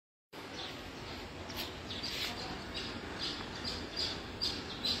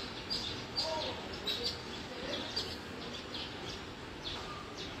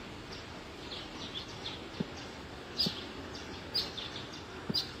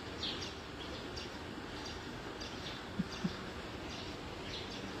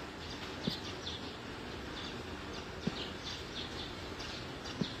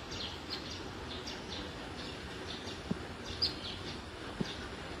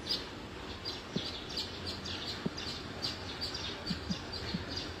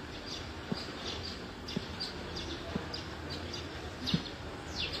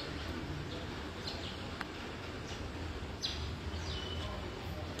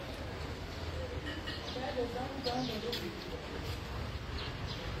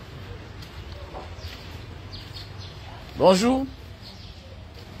Bonjour.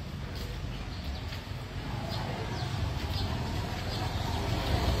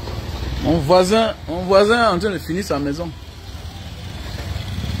 Mon voisin est en train de finir sa maison.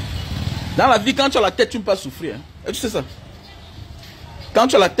 Dans la vie, quand tu as la tête, tu ne peux pas souffrir. Hein. Et tu sais ça? Quand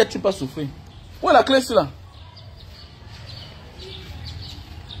tu as la tête, tu ne peux pas souffrir. Où est la clé, c'est là?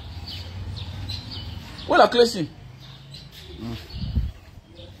 Où est la clé, ici?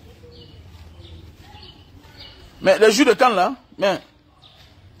 Mais le jus de canne, là, mais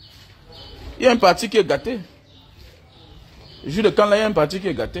il y a une partie qui est gâtée. Le jus de canne, là, il y a une partie qui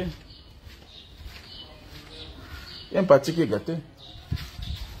est gâtée. Il y a une partie qui est gâtée.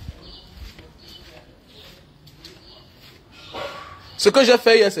 Ce que j'ai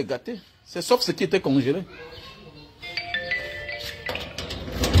fait hier, c'est gâté. C'est sauf ce qui était congelé.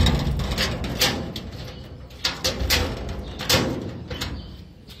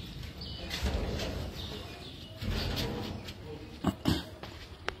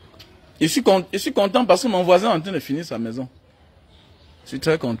 Je suis content parce que mon voisin est en train de finir sa maison. Je suis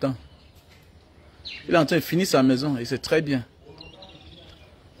très content. Il est en train de finir sa maison et c'est très bien.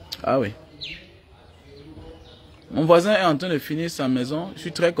 Ah oui. Mon voisin est en train de finir sa maison. Je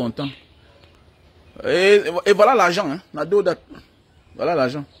suis très content. Et voilà l'argent. Hein. Voilà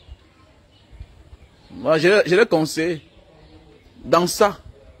l'argent. Moi, je l'ai conseillé. Dans ça,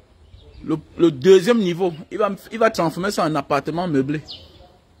 le deuxième niveau, il va transformer ça en appartement meublé.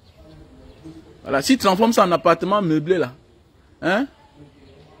 Voilà, s'il transforme ça en appartement meublé là, hein?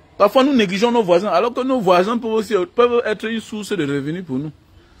 Parfois nous négligeons nos voisins, alors que nos voisins peuvent être une source de revenus pour nous.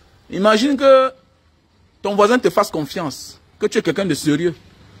 Imagine que ton voisin te fasse confiance, que tu es quelqu'un de sérieux.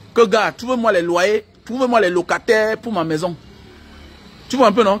 Que gars, trouve-moi les loyers, trouve-moi les locataires pour ma maison. Tu vois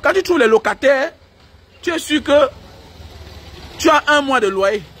un peu non? Quand tu trouves les locataires, tu es sûr que tu as 1 mois de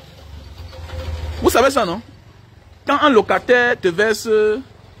loyer. Vous savez ça non? Quand un locataire te verse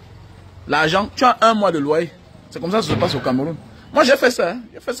l'argent, tu as 1 mois de loyer. C'est comme ça que ça se passe au Cameroun. Moi, j'ai fait ça. Hein.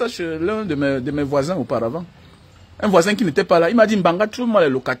 J'ai fait ça chez l'un de mes voisins auparavant. Un voisin qui n'était pas là. Il m'a dit, Mbanga, trouve-moi les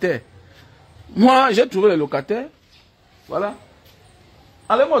locataires. Moi, j'ai trouvé les locataires. Voilà.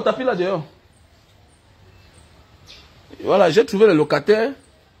 Enlève-moi le tapis là dehors. Voilà, j'ai trouvé les locataires.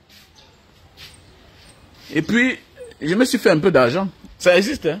 Et puis, je me suis fait un peu d'argent. Ça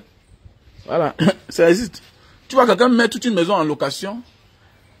existe, hein. Voilà, ça existe. Tu vois quelqu'un mettre toute une maison en location.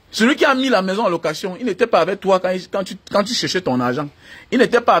 Celui qui a mis la maison en location, il n'était pas avec toi quand tu cherchais ton argent. Il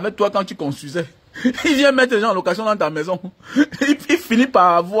n'était pas avec toi quand tu construisais. Il vient mettre les gens en location dans ta maison. Il finit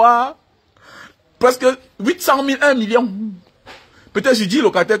par avoir presque 800 000, 1 million. Peut-être je dis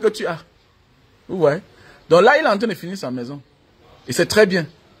locataire que tu as. Vous voyez? Donc là, il est en train de finir sa maison. Et c'est très bien.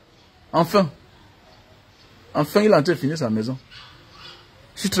 Enfin. Enfin, il est en train de finir sa maison.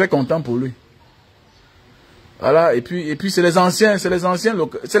 Je suis très content pour lui. Voilà, et puis c'est les anciens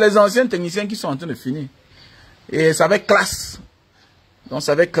techniciens qui sont en train de finir. Et ça avec classe. Donc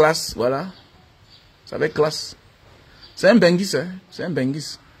ça avec classe, voilà. Ça avec classe. C'est un benguis, hein. C'est un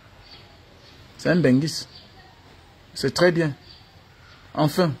benguis. C'est un benguis. C'est très bien.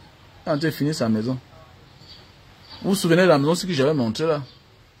 Enfin, il est en train de finir sa maison. Vous vous souvenez de la maison, ce que j'avais montré là?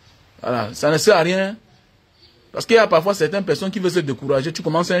 Voilà, ça ne sert à rien. Parce qu'il y a parfois certaines personnes qui veulent se décourager. Tu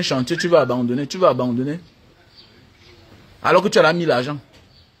commences un chantier, tu vas abandonner, alors que tu as mis l'argent.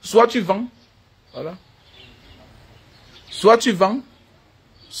 Soit tu vends, voilà. Soit tu vends,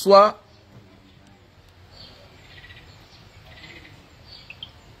 soit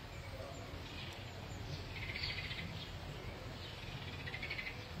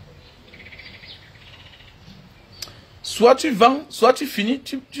tu vends, soit tu finis,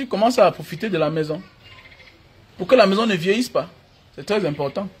 tu commences à profiter de la maison. Pour que la maison ne vieillisse pas. C'est très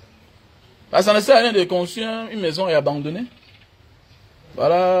important. Parce que ça ne sert à rien de construire une maison et abandonner.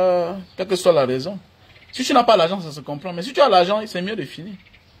 Voilà, quelle que soit la raison. Si tu n'as pas l'argent, ça se comprend. Mais si tu as l'argent, c'est mieux de finir.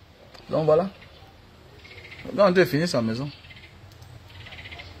 Donc voilà. Donc on doit finir sa maison.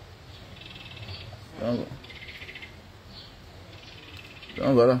 Donc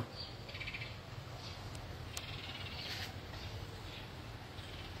voilà.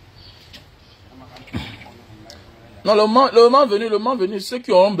 Non, le moment venu, ceux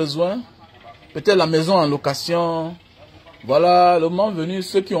qui auront besoin, peut-être la maison en location, voilà, le moment venu,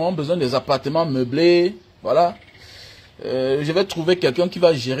 ceux qui auront besoin des appartements meublés, voilà, je vais trouver quelqu'un qui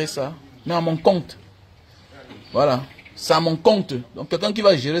va gérer ça, mais à mon compte. Voilà, c'est à mon compte. Donc quelqu'un qui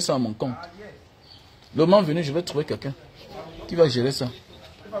va gérer ça à mon compte. Le moment venu, je vais trouver quelqu'un qui va gérer ça.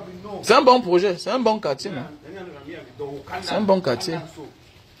 C'est un bon projet, c'est un bon quartier. C'est un bon quartier.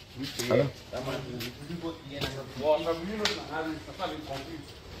 Voilà.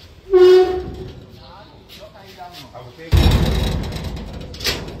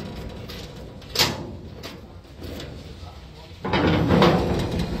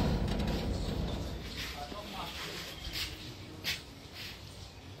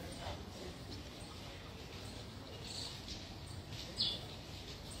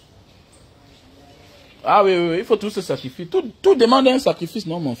 Ah oui, oui, oui, il faut tout se sacrifier. Tout demande un sacrifice,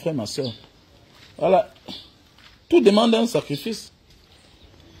 non, mon frère, ma soeur. Voilà. Tout demande un sacrifice.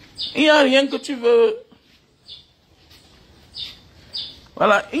 Il n'y a rien que tu veux.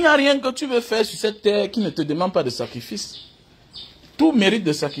 Voilà. Il n'y a rien que tu veux faire sur cette terre qui ne te demande pas de sacrifice. Tout mérite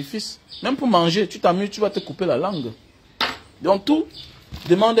de sacrifice. Même pour manger, tu t'amuses, tu vas te couper la langue. Donc tout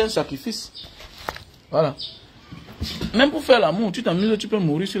demande un sacrifice. Voilà. Même pour faire l'amour, tu t'amuses, tu peux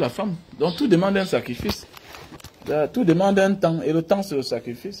mourir sur la femme. Donc tout demande un sacrifice. Tout demande un temps. Et le temps, c'est le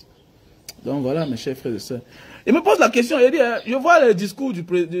sacrifice. Donc voilà, mes chers frères et sœurs. Il me pose la question, il dit, je vois le discours du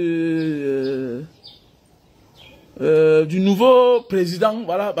nouveau président.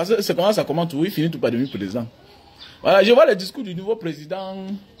 Voilà, parce que c'est comment ça commence, oui, il finit tout par devenir président. Voilà, je vois le discours du nouveau président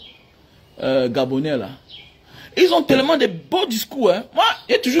gabonais là. Ils ont tellement de beaux discours. Hein. Moi,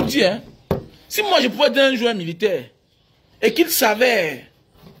 j'ai toujours dit, hein, si moi je pouvais être un joueur militaire et qu'il savait,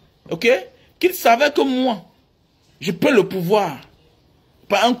 ok, qu'il savait que moi, je peux le pouvoir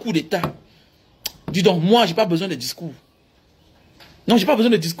par un coup d'état. Dis donc, moi, j'ai pas besoin de discours. Non, j'ai pas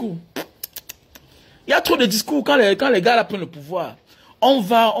besoin de discours. Il y a trop de discours quand les gars là prennent le pouvoir. On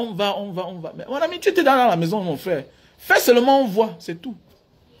va. Mais mon ami, tu étais dans la maison, mon frère. Fais seulement, on voit, c'est tout.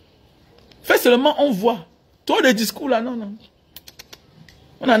 Fais seulement, on voit. Trop de discours là, non, non.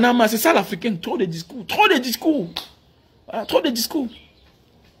 On en a marre, c'est ça l'Africain, trop de discours. Trop de discours. Voilà, trop de discours.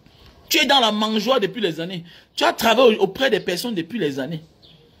 Tu es dans la mangeoire depuis les années. Tu as travaillé auprès des personnes depuis les années.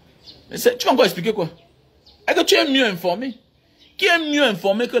 Mais tu vas encore expliquer quoi? Est-ce que tu es mieux informé? Qui est mieux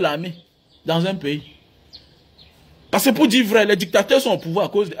informé que l'armée dans un pays? Parce que pour dire vrai, les dictateurs sont au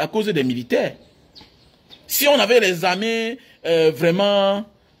pouvoir à cause des militaires. Si on avait les armées vraiment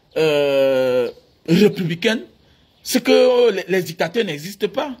républicaines, c'est que les dictateurs n'existent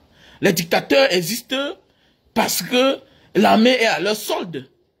pas. Les dictateurs existent parce que l'armée est à leur solde.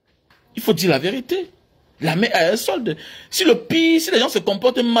 Il faut dire la vérité. L'armée est à leur solde. Si les gens se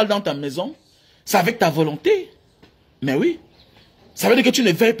comportent mal dans ta maison, c'est avec ta volonté. Mais oui. Ça veut dire que tu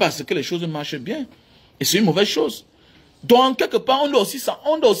ne veilles pas à ce que les choses marchent bien. Et c'est une mauvaise chose. Donc, quelque part, on doit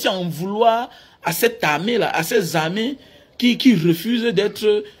aussi en vouloir à cette armée-là, à ces armées qui refusent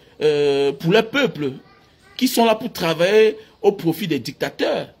d'être pour le peuple, qui sont là pour travailler au profit des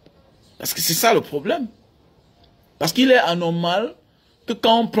dictateurs. Parce que c'est ça le problème. Parce qu'il est anormal que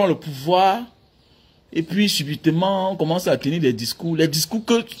quand on prend le pouvoir, et puis subitement, on commence à tenir des discours, les discours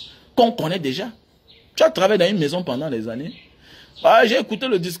qu'on connaît déjà. Tu as travaillé dans une maison pendant des années. Ah, j'ai écouté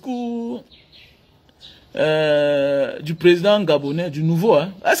le discours du président gabonais, du nouveau.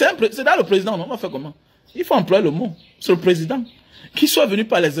 Hein. Ah, c'est dans le président, non? On va faire comment? Il faut employer le mot. C'est le président. Qu'il soit venu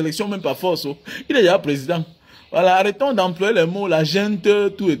par les élections, même par force. Oh. Il est déjà président. Voilà, arrêtons d'employer les mots, la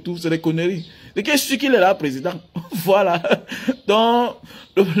gente, tout et tout. C'est des conneries. Et qu'est-ce que qu'il est là, président? Voilà. Donc,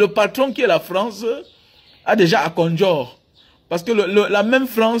 le patron qui est la France a déjà à conjure. Parce que la même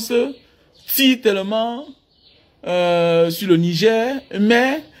France tire tellement sur le Niger,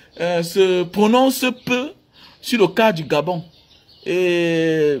 mais se prononce peu sur le cas du Gabon.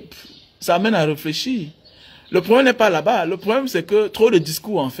 Et ça amène à réfléchir. Le problème n'est pas là-bas. Le problème, c'est que trop de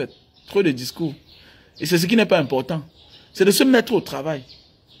discours, en fait. Trop de discours. Et c'est ce qui n'est pas important. C'est de se mettre au travail.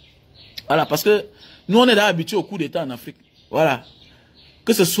 Voilà, parce que nous, on est habitués au coup d'État en Afrique. Voilà.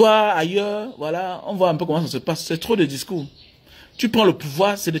 Que ce soit ailleurs, voilà, on voit un peu comment ça se passe. C'est trop de discours. Tu prends le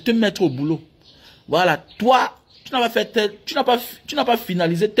pouvoir, c'est de te mettre au boulot. Voilà, toi, tu n'as pas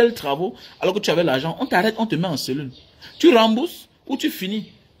finalisé tel travaux alors que tu avais l'argent. On t'arrête, on te met en cellule. Tu rembourses ou tu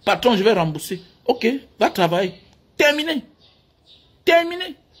finis. Patron, je vais rembourser. Ok, va travailler. Terminé.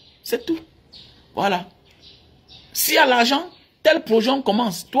 Terminé. C'est tout. Voilà. S'il y a l'argent, tel projet on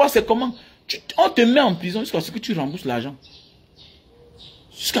commence. Toi, c'est comment? On te met en prison jusqu'à ce que tu rembourses l'argent.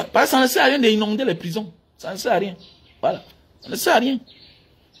 Parce que ça ne sert à rien d'inonder les prisons. Ça ne sert à rien. Voilà. Ça ne sert à rien.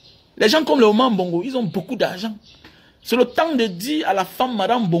 Les gens comme le Maman Bongo, ils ont beaucoup d'argent. C'est le temps de dire à la femme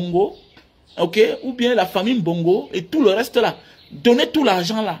Madame Bongo, ok, ou bien la famille Bongo et tout le reste là, donnez tout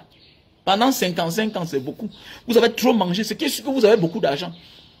l'argent là. Pendant 55 ans, c'est beaucoup. Vous avez trop mangé, c'est que vous avez beaucoup d'argent.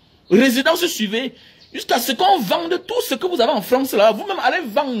 Résidence suivez, jusqu'à ce qu'on vende tout ce que vous avez en France là. Vous-même allez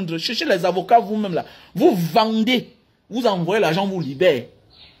vendre, cherchez les avocats vous-même là. Vous vendez, vous envoyez l'argent, vous libérez.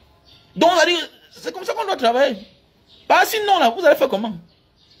 Donc, c'est comme ça qu'on doit travailler. Pas sinon là, vous allez faire comment?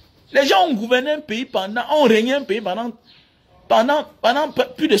 Les gens ont gouverné un pays ont régné un pays pendant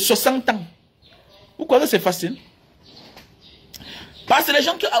plus de 60 ans. Vous croyez que c'est facile? Parce que les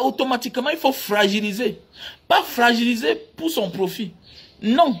gens que automatiquement il faut fragiliser. Pas fragiliser pour son profit.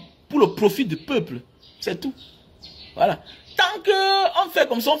 Non, pour le profit du peuple. C'est tout. Voilà. Tant qu'on fait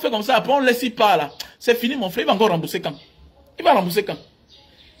comme ça, après on laisse il part là. C'est fini mon frère, il va encore rembourser quand? Il va rembourser quand?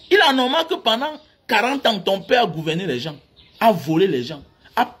 Il est normal que pendant 40 ans, ton père a gouverné les gens, a volé les gens,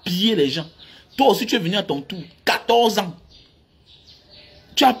 a pillé les gens. Toi aussi tu es venu à ton tour, 14 ans.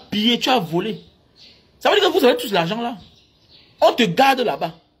 Tu as pillé, tu as volé. Ça veut dire que vous avez tous l'argent là. On te garde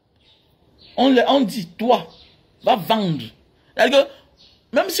là-bas. On dit, toi, va vendre. C'est-à-dire que,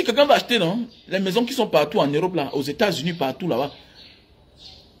 même si quelqu'un va acheter, non, les maisons qui sont partout en Europe, là, aux États-Unis, partout là-bas,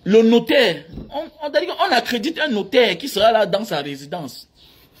 le notaire, on accrédite un notaire qui sera là dans sa résidence.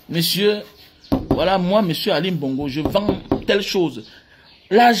 Monsieur, voilà, moi, monsieur Alim Bongo, je vends telle chose.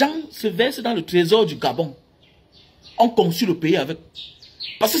 L'argent se verse dans le trésor du Gabon. On construit le pays avec.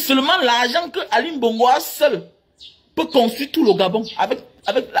 Parce que seulement l'argent que Alim Bongo a seul peut construire tout le Gabon avec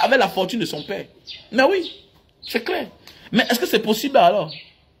la fortune de son père. Mais oui, c'est clair. Mais est-ce que c'est possible alors?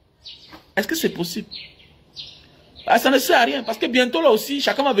 Est-ce que c'est possible? Ah, ça ne sert à rien. Parce que bientôt là aussi,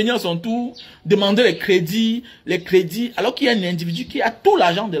 chacun va venir à son tour demander les crédits, alors qu'il y a un individu qui a tout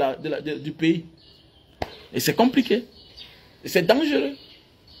l'argent du pays. Et c'est compliqué. Et c'est dangereux.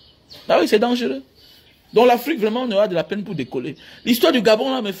 Ah oui, c'est dangereux. Donc l'Afrique vraiment on aura de la peine pour décoller. L'histoire du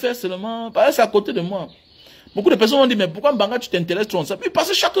Gabon là me fait seulement, parce que c'est à côté de moi. Beaucoup de personnes vont dire, mais pourquoi Mbanga tu t'intéresses trop en ça? Mais parce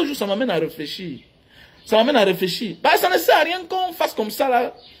que chaque jour ça m'amène à réfléchir. Ça m'amène à réfléchir. Bah, ça ne sert à rien qu'on fasse comme ça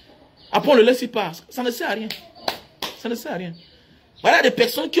là. Après on le laisse y passer. Ça ne sert à rien. Ça ne sert à rien. Voilà des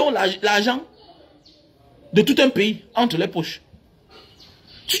personnes qui ont l'argent de tout un pays entre les poches.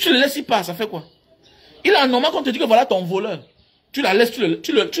 Si tu le laisses y passer, ça fait quoi? Il est normal qu'on te dit que voilà ton voleur. Tu la laisses,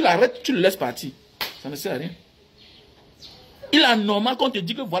 tu l'arrêtes, tu le laisses partir. Ça ne sert à rien. Il est normal qu'on te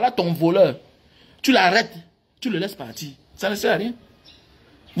dit que voilà ton voleur. Tu l'arrêtes, tu le laisses partir. Ça ne sert à rien.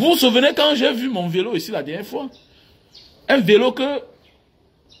 Vous vous souvenez quand j'ai vu mon vélo ici la dernière fois? Un vélo que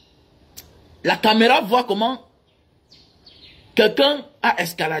la caméra voit comment quelqu'un a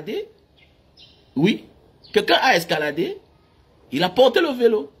escaladé. Oui, quelqu'un a escaladé. Il a porté le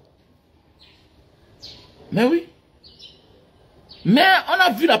vélo. Mais oui. Mais on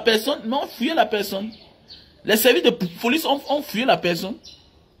a vu la personne, mais on fouillait la personne. Les services de police ont fouillé la personne.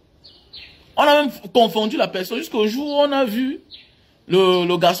 On a même confondu la personne jusqu'au jour où on a vu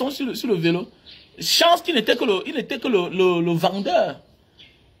le garçon sur le vélo. Chance qu'il n'était que le vendeur.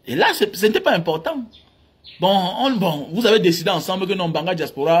 Et là, ce n'était pas important. Bon, vous avez décidé ensemble que non, Mbanga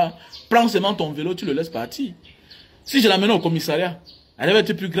Diaspora, prends seulement ton vélo, tu le laisses partir. Si je l'amène au commissariat, elle va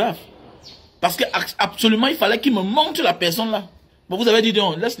être plus grave. Parce que absolument, il fallait qu'il me montre la personne là. Bon, vous avez dit,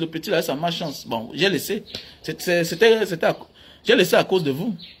 non, laisse le petit là, ça ma chance. Bon, j'ai laissé. J'ai laissé à cause de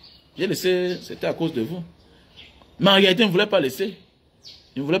vous. J'ai laissé, c'était à cause de vous. Mais en réalité, il ne voulait pas laisser.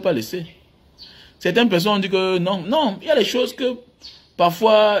 Il ne voulait pas laisser. Certaines personnes ont dit que non, il y a des choses que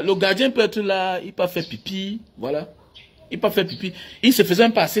parfois, le gardien peut être là, il peut faire pipi, voilà. Il peut faire pipi. Il ne se faisait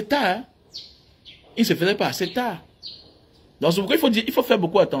pas assez tard. Hein. Il ne se faisait pas assez tard. Donc, c'est pourquoi il faut faire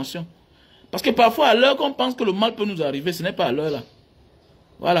beaucoup attention. Parce que parfois, à l'heure qu'on pense que le mal peut nous arriver, ce n'est pas à l'heure là.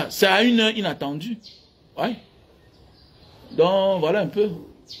 Voilà, c'est à une heure inattendue. Ouais. Donc, voilà un peu.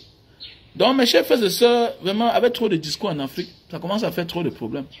 Donc, mes chers frères et sœurs, vraiment, avec trop de discours en Afrique, ça commence à faire trop de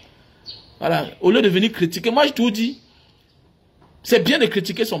problèmes. Voilà, au lieu de venir critiquer, moi je te dis, c'est bien de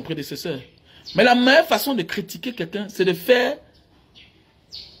critiquer son prédécesseur. Mais la meilleure façon de critiquer quelqu'un, c'est de faire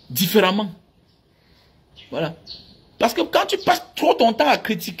différemment. Voilà. Parce que quand tu passes trop ton temps à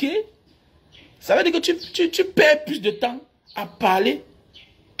critiquer, ça veut dire que tu perds plus de temps à parler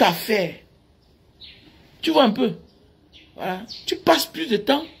qu'à faire. Tu vois un peu. Voilà. Tu passes plus de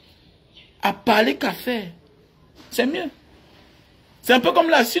temps à parler qu'à faire. C'est mieux. C'est un peu comme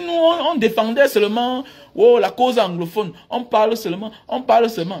là, si nous on défendait seulement la cause anglophone, on parle seulement,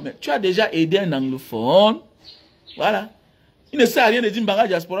 mais tu as déjà aidé un anglophone. Voilà. Il ne sert à rien de dire Mbanga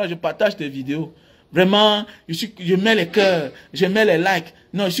Diaspora, je partage tes vidéos. Vraiment, je mets les cœurs, je mets les likes.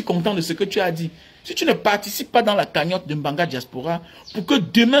 Non, je suis content de ce que tu as dit. Si tu ne participes pas dans la cagnotte de Mbanga Diaspora, pour que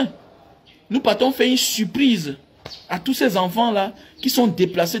demain, nous partons faire une surprise à tous ces enfants-là qui sont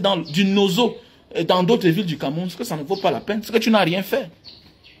déplacés du NOSO dans d'autres villes du Cameroun, parce que ça ne vaut pas la peine, c'est que tu n'as rien fait.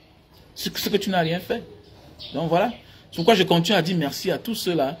 C'est que tu n'as rien fait. Donc voilà. C'est pourquoi je continue à dire merci à tous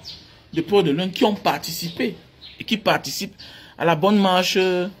ceux-là, de Port de Lune, qui ont participé et qui participent à la bonne marche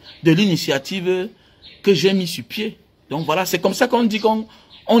de l'initiative que j'ai mis sur pied. Donc voilà, c'est comme ça qu'on dit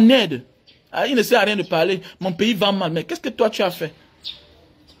qu'on aide. Ah, il ne sert à rien de parler. Mon pays va mal, mais qu'est-ce que toi tu as fait?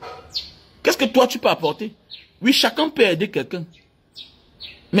 Qu'est-ce que toi tu peux apporter? Oui, chacun peut aider quelqu'un.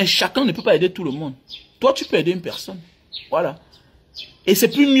 Mais chacun ne peut pas aider tout le monde. Toi, tu peux aider une personne. Voilà. Et c'est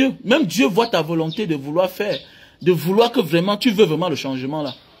plus mieux. Même Dieu voit ta volonté de vouloir faire, de vouloir que vraiment, tu veux vraiment le changement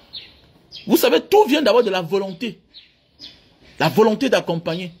là. Vous savez, tout vient d'abord de la volonté. La volonté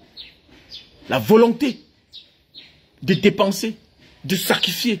d'accompagner. La volonté de dépenser, de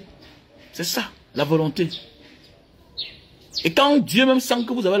sacrifier. C'est ça, la volonté. Et quand Dieu même sent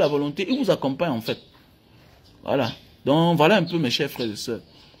que vous avez la volonté, il vous accompagne en fait. Voilà. Donc voilà un peu mes chers frères et sœurs.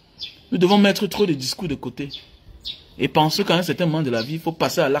 Nous devons mettre trop de discours de côté. Et penser qu'à un certain moment de la vie, il faut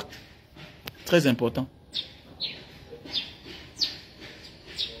passer à l'acte. Très important.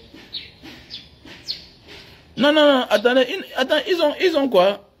 Non, non, non, attendez, ils ont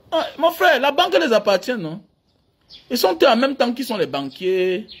quoi? Ah, mon frère, la banque les appartient, non? Ils sont en même temps qu'ils sont les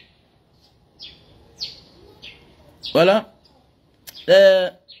banquiers. Voilà.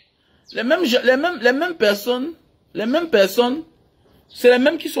 Les mêmes personnes, c'est les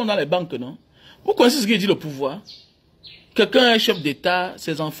mêmes qui sont dans les banques, non? Vous connaissez ce qu'il dit le pouvoir? Quelqu'un est chef d'État,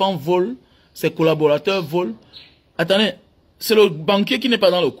 ses enfants volent, ses collaborateurs volent. Attendez, c'est le banquier qui n'est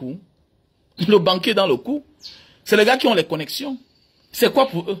pas dans le coup. Le banquier dans le coup, c'est les gars qui ont les connexions. C'est quoi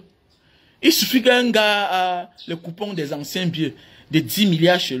pour eux? Il suffit qu'un gars a le coupon des anciens billets de 10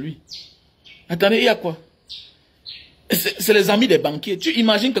 milliards chez lui. Attendez, il y a quoi? C'est les amis des banquiers. Tu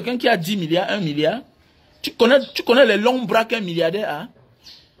imagines quelqu'un qui a 10 milliards, 1 milliard. Tu connais les longs bras qu'un milliardaire a.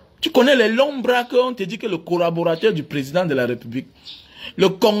 Tu connais les longs bras qu'on te dit que le collaborateur du président de la République, le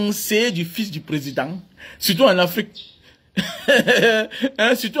conseiller du fils du président, surtout en Afrique,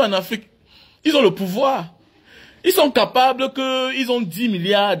 hein, surtout en Afrique, ils ont le pouvoir. Ils sont capables ils ont 10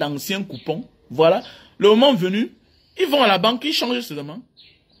 milliards d'anciens coupons. Voilà. Le moment venu, ils vont à la banque, ils changent seulement.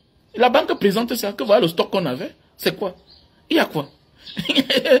 La banque présente ça, que voilà le stock qu'on avait. C'est quoi? Il y a quoi?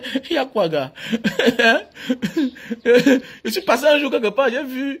 Il y a quoi, gars? Je suis passé un jour quelque part, j'ai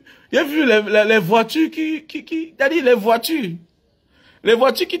vu les voitures c'est-à-dire les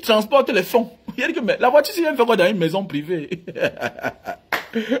voitures qui transportent les fonds. Il a dit que mais la voiture, si elle fait quoi dans une maison privée?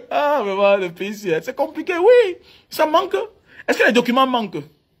 Ah, mais voilà, le pays, c'est compliqué, oui. Ça manque. Est-ce que les documents manquent?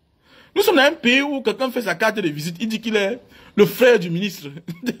 Nous sommes dans un pays où quelqu'un fait sa carte de visite, il dit qu'il est le frère du ministre.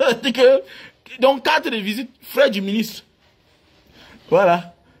 Donc, carte de visite, frère du ministre.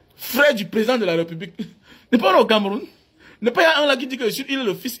 Voilà. Frère du président de la République. N'est pas au Cameroun. N'est pas un là qui dit que il est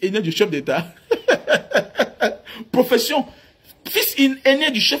le fils aîné du chef d'État. Profession. Fils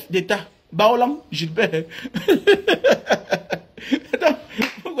aîné du chef d'État. Baolam Gilbert. Attends.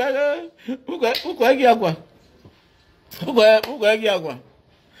 Pourquoi il y a quoi? Pourquoi il y a quoi?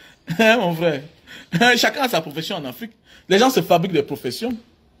 Hein, mon frère? Chacun a sa profession en Afrique. Les gens se fabriquent des professions.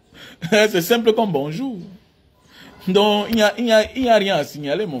 C'est simple comme bonjour. Donc, il n'y a rien à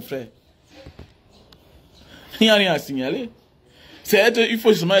signaler, mon frère. Il n'y a rien à signaler. Il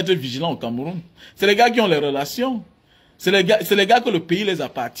faut justement être vigilant au Cameroun. C'est les gars qui ont les relations. C'est les gars que le pays les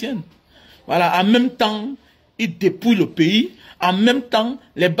appartient. Voilà, en même temps, ils dépouillent le pays. En même temps,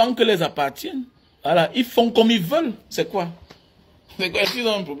 les banques les appartiennent. Voilà, ils font comme ils veulent. C'est quoi? C'est quoi? Est-ce qu'ils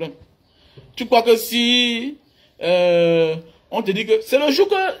ont un problème? Tu crois que si... on te dit que c'est le jour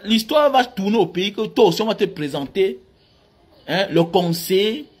que l'histoire va tourner au pays, que toi aussi on va te présenter hein, le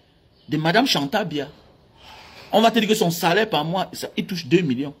conseil de Madame Chantabia. On va te dire que son salaire par mois, il touche 2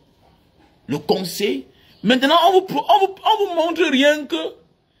 millions. Le conseil. Maintenant, on vous montre rien que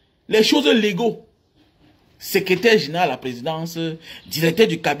les choses légaux. Secrétaire général à la présidence, directeur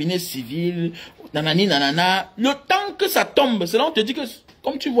du cabinet civil, nanani nanana. Le temps que ça tombe, c'est là on te dit que,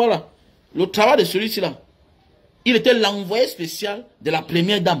 comme tu vois là, le travail de celui-ci là, il était l'envoyé spécial de la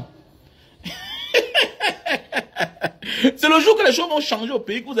première dame. C'est le jour que les choses vont changer au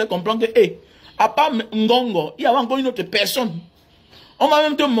pays que vous allez comprendre que, hey, à part Ngongo, il y a encore une autre personne. On va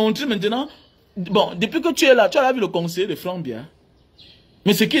même te montrer maintenant. Bon, depuis que tu es là, tu as vu le conseiller de Flambia.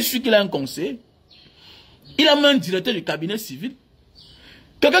 Mais ce qui est sûr qu'il a un conseiller. Il a même un directeur du cabinet civil.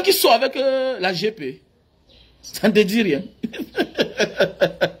 Quelqu'un qui sort avec la GP. Ça ne te dit rien.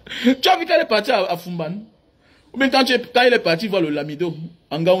 Tu as vu qu'elle est partie à Fumban. Ou bien quand il est parti voir le Lamido,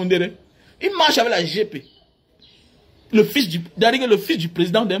 en Gaoundere, il marche avec la GP. Le fils du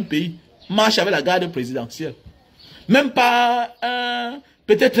président d'un pays marche avec la garde présidentielle. Même pas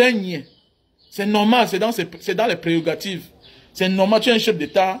peut-être un niais. C'est normal, c'est dans les prérogatives. C'est normal, tu es un chef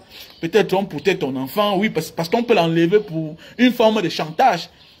d'État, peut-être on protège ton enfant, oui, parce qu'on peut l'enlever pour une forme de chantage.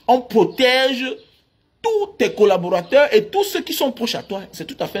 On protège tous tes collaborateurs et tous ceux qui sont proches à toi. C'est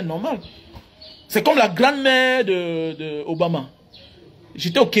tout à fait normal. C'est comme la grand-mère de Obama.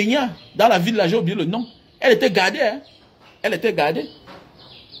 J'étais au Kenya, dans la ville là, j'ai oublié le nom. Elle était gardée, hein. Elle était gardée.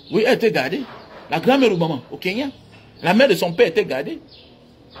 Oui, elle était gardée. La grand-mère ou maman, au Kenya. La mère de son père était gardée.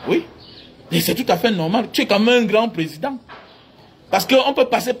 Oui. Et c'est tout à fait normal. Tu es quand même un grand président. Parce qu'on peut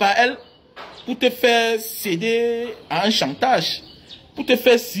passer par elle pour te faire céder à un chantage. Pour te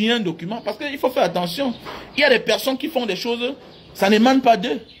faire signer un document. Parce qu'il faut faire attention. Il y a des personnes qui font des choses, ça n'émane pas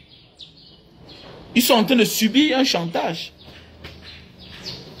d'eux. Ils sont en train de subir un chantage.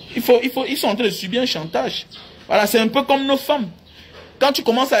 Ils sont en train de subir un chantage. Voilà, c'est un peu comme nos femmes. Quand tu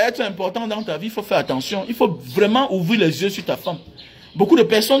commences à être important dans ta vie, il faut faire attention. Il faut vraiment ouvrir les yeux sur ta femme. Beaucoup de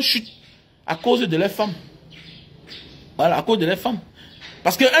personnes chutent à cause de leurs femmes. Voilà, à cause de leurs femmes.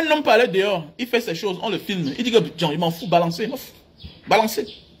 Parce qu'un homme parlait dehors, il fait ces choses, on le filme. Il dit que, il m'en fout, balancer. Balancer.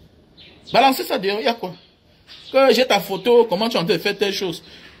 Balancer ça dehors, il y a quoi? Que j'ai ta photo, comment tu es en train de faire telle chose.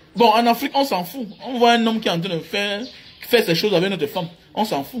 Bon, en Afrique, on s'en fout. On voit un homme qui est en train de faire ces choses avec notre femme. On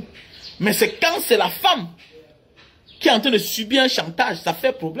s'en fout. Mais c'est quand c'est la femme qui est en train de subir un chantage, ça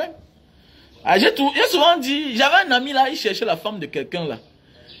fait problème. Ah, j'ai souvent dit, j'avais un ami là, il cherchait la femme de quelqu'un là.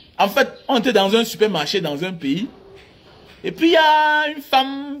 En fait, on était dans un supermarché dans un pays. Et puis il y a une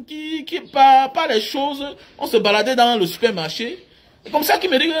femme qui par les choses, on se baladait dans le supermarché. Et comme ça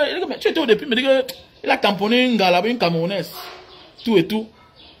qu'il me dit que, tu étais au début, il me dit que il a tamponné une gars là-bas, une Camerounaise. Tout et tout.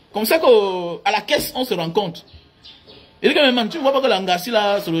 Comme ça qu'à la caisse, on se rencontre. Il dit que, tu vois pas que l'Angassi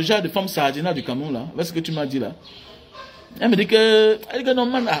là, c'est le genre de femme sardina du Cameroun là. Voilà ce que tu m'as dit là. Elle me dit que non,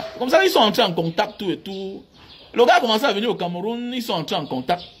 man, ah, comme ça, ils sont entrés en contact, tout et tout. Le gars a commencé à venir au Cameroun, ils sont entrés en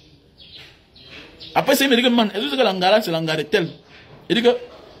contact. Après, il me dit que, man, est-ce que l'Angara, c'est l'Angara de tel? Il dit que,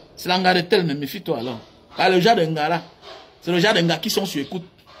 c'est l'Angara de tel, mais méfie-toi alors. Ah, le genre d'Angara, c'est le genre d'Angara qui sont sur écoute.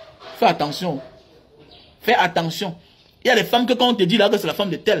 Fais attention. Fais attention. Il y a des femmes que quand on te dit là que c'est la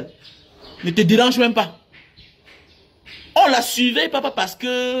femme de tel, ne te dérange même pas. On la suivait, papa, parce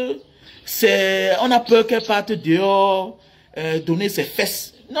que on a peur qu'elle parte dehors, donner ses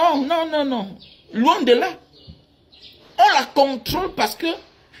fesses. Non, non, non, non. Loin de là. On la contrôle parce que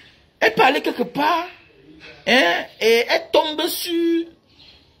elle parlait quelque part, hein, et elle tombe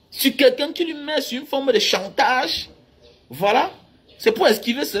sur quelqu'un qui lui met sur une forme de chantage. Voilà. C'est pour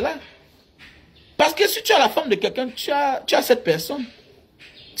esquiver cela. Parce que si tu as la femme de quelqu'un, tu as cette personne.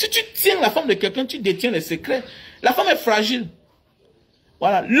 Si tu tiens la femme de quelqu'un, tu détiens les secrets. La femme est fragile.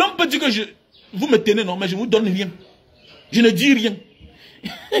 Voilà. L'homme peut dire que vous me tenez, non, mais je ne vous donne rien. Je ne dis rien.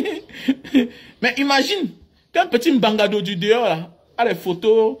 Mais imagine qu'un petit mbangado du dehors là, a les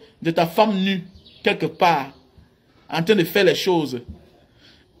photos de ta femme nue, quelque part, en train de faire les choses.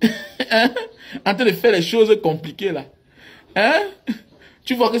 Hein? En train de faire les choses compliquées là. Hein?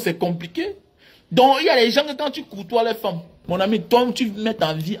 Tu vois que c'est compliqué. Donc il y a des gens que quand tu côtoies les femmes, mon ami, toi tu mets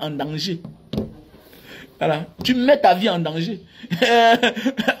ta vie en danger. Voilà. Tu mets ta vie en danger.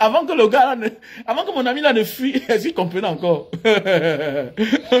 Avant que le gars là avant que mon ami là ne fuit, est-ce qu'il comprenait encore?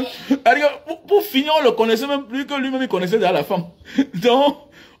 Pour finir, on le connaissait même plus que lui-même il connaissait déjà la femme. Donc,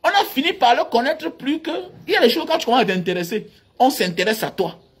 on a fini par le connaître plus que... Il y a des choses quand tu commences à t'intéresser, on s'intéresse à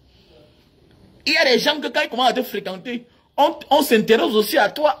toi. Il y a des gens que quand ils commencent à te fréquenter, on s'intéresse aussi à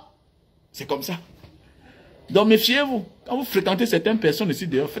toi. C'est comme ça. Donc méfiez-vous. Quand vous fréquentez certaines personnes ici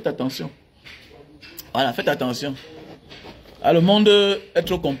dehors, faites attention. Voilà, faites attention. Ah, le monde est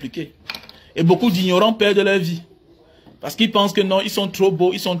trop compliqué. Et beaucoup d'ignorants perdent leur vie. Parce qu'ils pensent que non, ils sont trop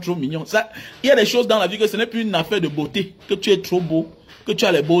beaux, ils sont trop mignons. Ça, il y a des choses dans la vie que ce n'est plus une affaire de beauté, que tu es trop beau, que tu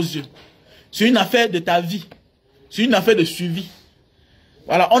as les beaux yeux. C'est une affaire de ta vie. C'est une affaire de suivi.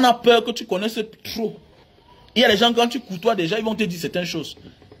 Voilà, on a peur que tu connaisses trop. Il y a des gens, quand tu côtoies déjà, ils vont te dire certaines choses.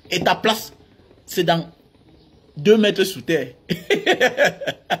 Et ta place, c'est dans 2 mètres sous terre.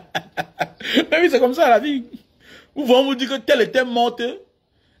 Mais oui, c'est comme ça la vie. Où vont vous dire que tel était mort,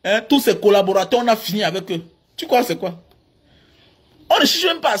 hein, tous ses collaborateurs, on a fini avec eux. Tu crois c'est quoi? On ne cherche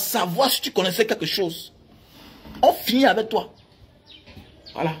même pas à savoir si tu connaissais quelque chose. On finit avec toi.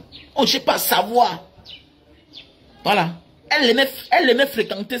 Voilà. On ne cherche pas à savoir. Voilà. Elle aimait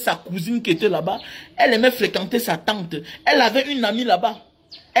fréquenter sa cousine qui était là-bas. Elle aimait fréquenter sa tante. Elle avait une amie là-bas.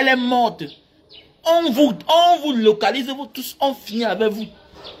 Elle est morte. On vous localise, vous tous, on finit avec vous.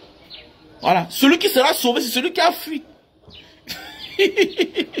 Voilà. Celui qui sera sauvé, c'est celui qui a fui.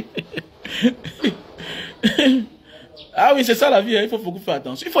 Ah oui, c'est ça la vie, hein. Il faut beaucoup faire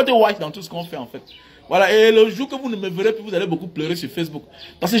attention. Il faut être wise dans tout ce qu'on fait en fait. Voilà, et le jour que vous ne me verrez plus, vous allez beaucoup pleurer sur Facebook.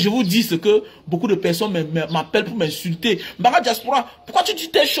 Parce que je vous dis ce que beaucoup de personnes m'appellent pour m'insulter. Bara Diaspora, pourquoi tu dis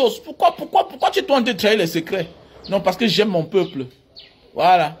telle chose? Pourquoi tu es en train de trahir les secrets? Non, parce que j'aime mon peuple.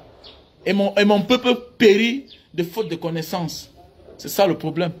 Voilà. Et mon peuple périt de faute de connaissance. C'est ça le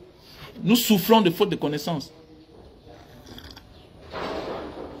problème. Nous souffrons de faute de connaissance.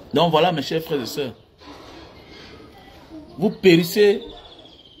 Donc voilà mes chers frères et sœurs. Vous périssez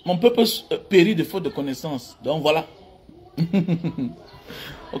Mon peuple périt de faute de connaissance. Donc voilà.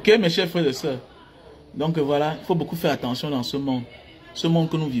 Ok, mes chers frères et sœurs. Donc voilà, il faut beaucoup faire attention dans ce monde. Ce monde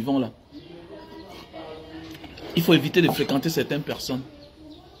que nous vivons là. Il faut éviter de fréquenter certaines personnes.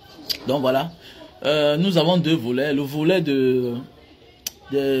 Donc voilà. Nous avons deux volets. Le volet des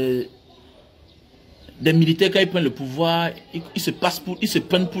militaires, quand ils prennent le pouvoir, ils se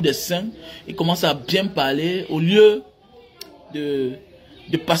prennent pour des saints. Ils commencent à bien parler. Au lieu de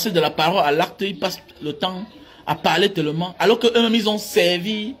passer de la parole à l'acte, ils passent le temps à parler tellement. Alors qu'eux-mêmes, ils ont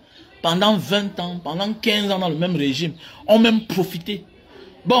servi pendant 20 ans, pendant 15 ans dans le même régime. Ont même profité.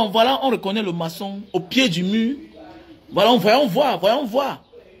 Bon, voilà, on reconnaît le maçon au pied du mur. Voilà, voyons voir. Voyons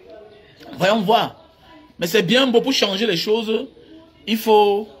voir. Mais c'est bien beau pour changer les choses. Il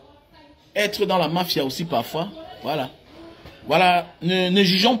faut être dans la mafia aussi parfois. Voilà. Voilà, ne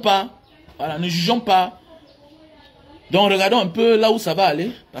jugeons pas. Voilà, ne jugeons pas. Donc regardons un peu là où ça va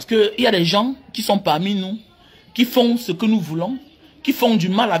aller. Parce qu'il y a des gens qui sont parmi nous, qui font ce que nous voulons, qui font du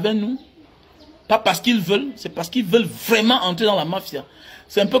mal avec nous. Pas parce qu'ils veulent, c'est parce qu'ils veulent vraiment entrer dans la mafia.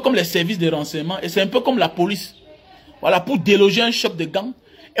 C'est un peu comme les services de renseignement et c'est un peu comme la police. Voilà, pour déloger un chef de gang,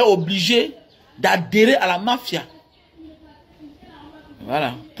 est obligé d'adhérer à la mafia.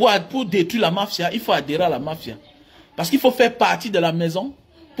 Voilà, pour détruire la mafia, il faut adhérer à la mafia. Parce qu'il faut faire partie de la maison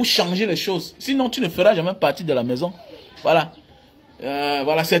pour changer les choses. Sinon, tu ne feras jamais partie de la maison. Voilà.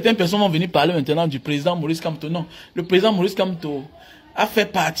 Voilà, certaines personnes vont venir parler maintenant du président Maurice Kamto. Non, le président Maurice Kamto a fait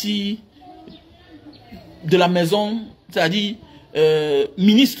partie de la maison, c'est-à-dire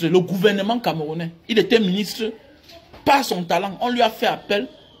ministre, le gouvernement camerounais. Il était ministre par son talent. On lui a fait appel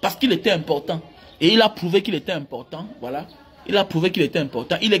parce qu'il était important. Et il a prouvé qu'il était important. Voilà. Il a prouvé qu'il était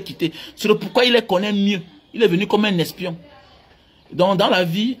important. Il est quitté. C'est le pourquoi il les connaît mieux. Il est venu comme un espion. Donc, dans la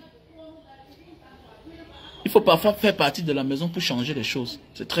vie, il faut parfois faire partie de la maison pour changer les choses.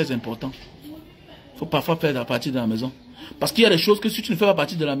 C'est très important. Il faut parfois faire partie de la maison. Parce qu'il y a des choses que si tu ne fais pas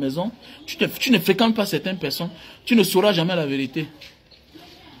partie de la maison, tu ne fréquentes pas certaines personnes, tu ne sauras jamais la vérité.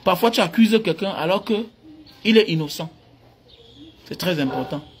 Parfois, tu accuses quelqu'un alors qu'il est innocent. C'est très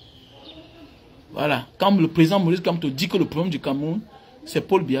important. Voilà. Quand le président Maurice Kamto dit que le problème du Cameroun, c'est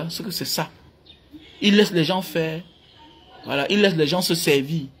Paul Biya, c'est que c'est ça. Il laisse les gens faire. Voilà. Il laisse les gens se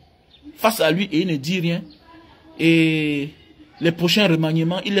servir face à lui et il ne dit rien. Et les prochains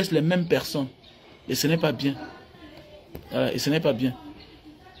remaniements, il laisse les mêmes personnes. Et ce n'est pas bien. Voilà. Et ce n'est pas bien.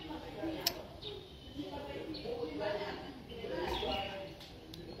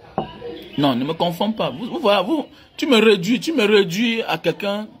 Non, ne me confonds pas. Voilà, tu me réduis à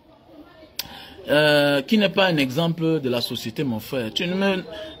quelqu'un qui n'est pas un exemple de la société, mon frère.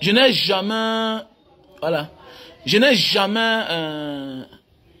 Je n'ai jamais, voilà, je n'ai jamais,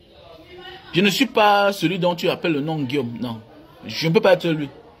 je ne suis pas celui dont tu appelles le nom Guillaume. Non, je ne peux pas être lui.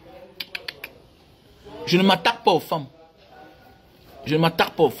 Je ne m'attaque pas aux femmes. Je ne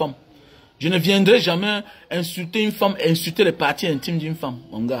m'attaque pas aux femmes. Je ne viendrai jamais insulter une femme, insulter les parties intimes d'une femme.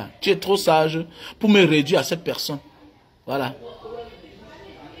 Mon gars, tu es trop sage pour me réduire à cette personne. Voilà.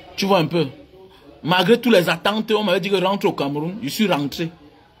 Tu vois un peu. Malgré tous les attentes, on m'avait dit que rentre au Cameroun. Je suis rentré.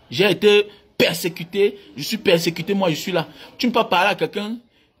 J'ai été persécuté. Je suis persécuté, moi je suis là. Tu ne peux pas parler à quelqu'un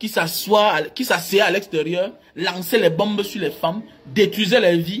qui s'asseyait à l'extérieur, lançait les bombes sur les femmes, détruisait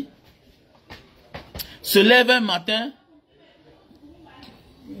les vies, se lève un matin,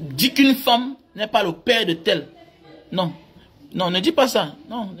 dit qu'une femme n'est pas le père de tel. Non. Non, ne dis pas ça.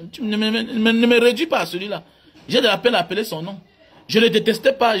 Non, ne me réduis pas à celui-là. J'ai de la peine à appeler son nom. Je ne le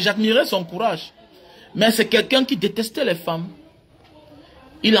détestais pas, j'admirais son courage. Mais c'est quelqu'un qui détestait les femmes.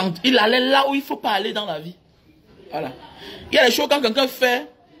 Il allait là où il ne faut pas aller dans la vie. Voilà. Il y a des choses quand quelqu'un fait.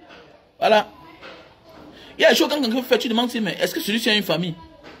 Voilà. Il y a des choses quand quelqu'un fait, tu demandes, mais est-ce que celui-ci a une famille?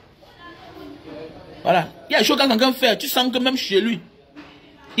 Voilà. Il y a des choses quand quelqu'un fait, tu sens que même chez lui,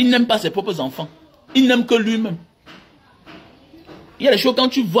 il n'aime pas ses propres enfants. Il n'aime que lui-même. Il y a des choses quand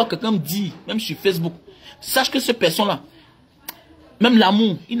tu vois quelqu'un dire, même sur Facebook, sache que cette personne-là, même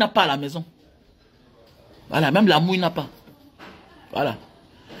l'amour, il n'a pas à la maison. Voilà, même l'amour, il n'a pas. Voilà.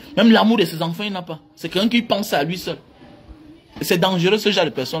 Même l'amour de ses enfants, il n'a pas. C'est quelqu'un qui pense à lui seul. Et c'est dangereux ce genre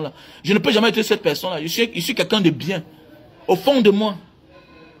de personne-là. Je ne peux jamais être cette personne-là. Je suis quelqu'un de bien. Au fond de moi,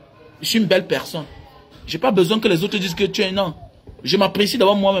 je suis une belle personne. Je n'ai pas besoin que les autres disent que tu es un. Je m'apprécie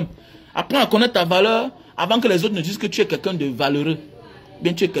d'abord moi-même. Apprends à connaître ta valeur avant que les autres ne disent que tu es quelqu'un de valeureux.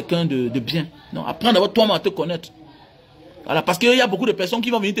 Bien, tu es quelqu'un de bien. Non, apprends d'abord toi-même à te connaître. Voilà, parce qu'il y a beaucoup de personnes qui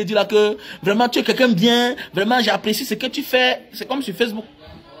vont venir te dire là que vraiment tu es quelqu'un de bien, vraiment j'apprécie ce que tu fais. C'est comme sur Facebook.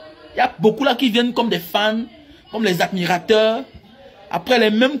 Il y a beaucoup là qui viennent comme des fans, comme les admirateurs. Après, les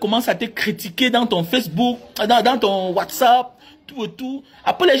mêmes commencent à te critiquer dans ton Facebook, dans ton WhatsApp, tout et tout.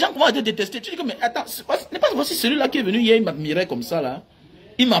 Après, les gens commencent à te détester. Tu dis que, mais attends, n'est pas possible celui-là qui est venu hier, il m'admirait comme ça, là.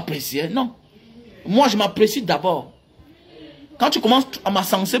 Il m'appréciait. Non. Moi, je m'apprécie d'abord. Quand tu commences à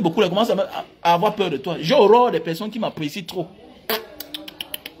m'ascenser beaucoup, ils commencent à avoir peur de toi. J'ai horreur des personnes qui m'apprécient trop.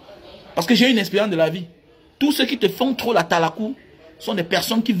 Parce que j'ai une expérience de la vie. Tous ceux qui te font trop la talakou sont des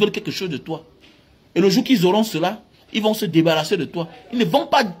personnes qui veulent quelque chose de toi. Et le jour qu'ils auront cela, ils vont se débarrasser de toi. Ils ne vont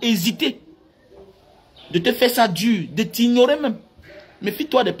pas hésiter de te faire ça dur, de t'ignorer même.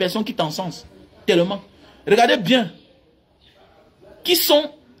 Méfie-toi des personnes qui t'encensent tellement. Regardez bien. Qui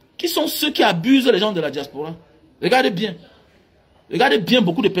sont ceux qui abusent les gens de la diaspora? Regardez bien. Regardez bien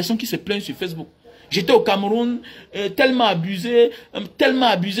beaucoup de personnes qui se plaignent sur Facebook. J'étais au Cameroun, tellement abusé, tellement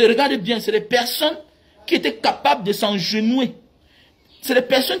abusé. Regardez bien, c'est des personnes qui étaient capables de s'engenouiller. C'est des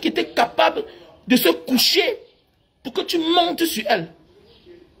personnes qui étaient capables de se coucher pour que tu montes sur elles.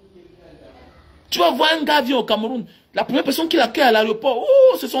 Tu vas voir un gars vient au Cameroun, la première personne qui l'accueille à l'aéroport,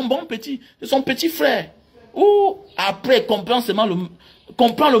 oh, c'est son bon petit, c'est son petit frère. Oh, après, comprend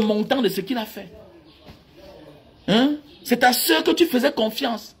le montant de ce qu'il a fait. Hein? C'est ta soeur que tu faisais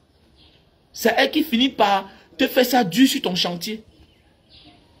confiance. C'est elle qui finit par te faire ça dur sur ton chantier.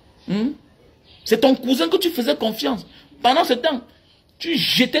 C'est ton cousin que tu faisais confiance. Pendant ce temps, tu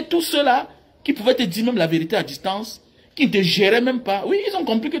jetais tous ceux-là qui pouvaient te dire même la vérité à distance, qui ne te géraient même pas. Oui, ils ont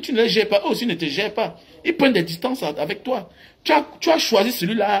compris que tu ne les gères pas. Eux aussi ne te gèrent pas. Ils prennent des distances avec toi. Tu as choisi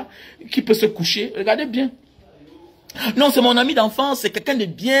celui-là qui peut se coucher. Regardez bien. Non, c'est mon ami d'enfance, c'est quelqu'un de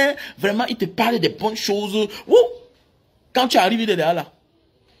bien. Vraiment, il te parle des bonnes choses. Ouh. Quand tu arrives derrière là,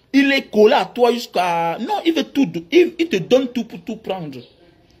 il est collé à toi jusqu'à... Non, il veut tout. Il te donne tout pour tout prendre.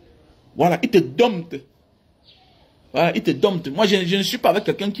 Voilà, il te dompte. Voilà, il te dompte. Moi, je ne suis pas avec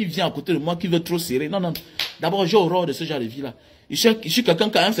quelqu'un qui vient à côté de moi, qui veut trop serrer. Non, non. D'abord, j'ai horreur de ce genre de vie-là. Je suis quelqu'un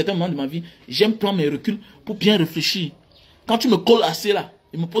qui, à un certain moment de ma vie, j'aime prendre mes reculs pour bien réfléchir. Quand tu me colles assez là,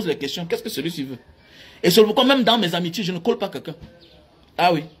 il me pose les questions, qu'est-ce que celui-ci veut? Et sur le coup, même dans mes amitiés, je ne colle pas quelqu'un.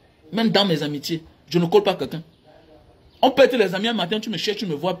 Ah oui, même dans mes amitiés, je ne colle pas quelqu'un. On peut être les amis un matin, tu me cherches, tu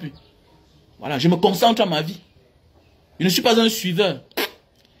ne me vois plus. Voilà, je me concentre à ma vie. Je ne suis pas un suiveur.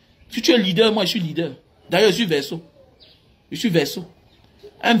 Si tu es leader, moi je suis leader. D'ailleurs, je suis verseau. Je suis verseau.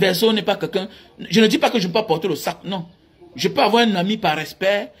 Un verseau n'est pas quelqu'un... Je ne dis pas que je ne peux pas porter le sac, non. Je peux avoir un ami par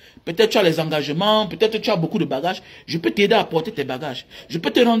respect. Peut-être tu as les engagements, peut-être tu as beaucoup de bagages. Je peux t'aider à porter tes bagages. Je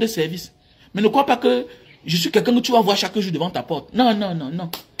peux te rendre service. Mais ne crois pas que je suis quelqu'un que tu vas voir chaque jour devant ta porte. Non, non, non, non.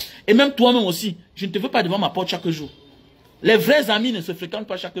 Et même toi-même aussi, je ne te veux pas devant ma porte chaque jour. Les vrais amis ne se fréquentent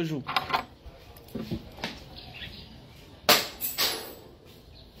pas chaque jour.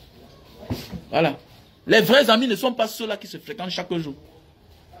 Voilà. Les vrais amis ne sont pas ceux-là qui se fréquentent chaque jour.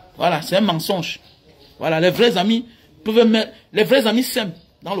 Voilà, c'est un mensonge. Voilà, les vrais amis peuvent mettre... Les vrais amis s'aiment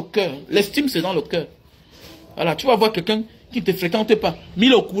dans le cœur. L'estime, c'est dans le cœur. Voilà, tu vas voir quelqu'un qui ne te fréquente pas, mais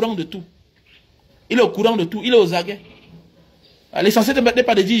il est au courant de tout. Il est au courant de tout, il est aux aguets. L'essentiel n'est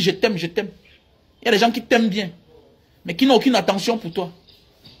pas de dire je t'aime, je t'aime. Il y a des gens qui t'aiment bien, mais qui n'ont aucune attention pour toi.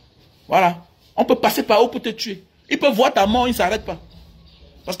 Voilà. On peut passer par eux pour te tuer. Ils peuvent voir ta mort, ils ne s'arrêtent pas.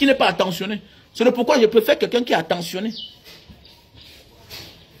 Parce qu'il n'est pas attentionné. C'est pourquoi je préfère quelqu'un qui est attentionné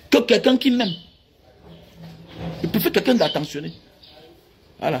que quelqu'un qui m'aime. Je préfère quelqu'un d'attentionné.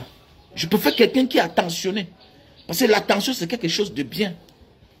 Voilà. Je préfère quelqu'un qui est attentionné. Parce que l'attention, c'est quelque chose de bien.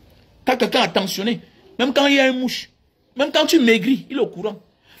 Quand quelqu'un est attentionné, même quand il y a une mouche, même quand tu maigris, il est au courant.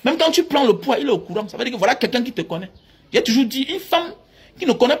 Même quand tu prends le poids, il est au courant. Ça veut dire que voilà quelqu'un qui te connaît. J'ai toujours dit, une femme qui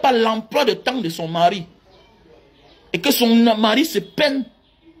ne connaît pas l'emploi de temps de son mari, et que son mari se peine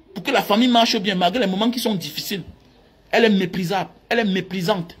pour que la famille marche bien, malgré les moments qui sont difficiles, elle est méprisable, elle est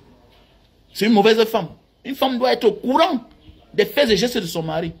méprisante. C'est une mauvaise femme. Une femme doit être au courant des faits et gestes de son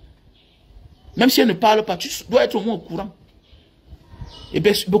mari. Même si elle ne parle pas, tu dois être au moins au courant. Et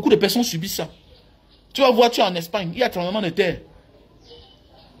beaucoup de personnes subissent ça. Tu vas voir, tu es en Espagne, il y a tremblement de terre.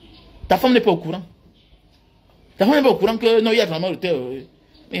 Ta femme n'est pas au courant. Ta femme n'est pas au courant que non, il y a tremblement de terre.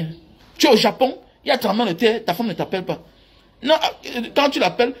 Tu es au Japon, il y a tremblement de terre, ta femme ne t'appelle pas. Non, quand tu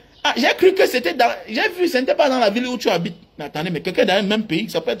l'appelles, ah, j'ai cru que c'était dans... J'ai vu, ce n'était pas dans la ville où tu habites. Mais attendez, mais quelqu'un dans le même pays,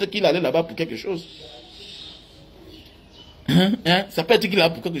 ça peut être qu'il allait là-bas pour quelque chose. Ça peut être qu'il est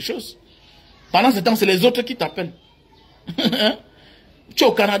là pour quelque chose. Pendant ce temps, c'est les autres qui t'appellent. Tu es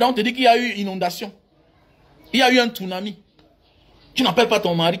au Canada, on te dit qu'il y a eu une inondation. Il y a eu un tsunami. Tu n'appelles pas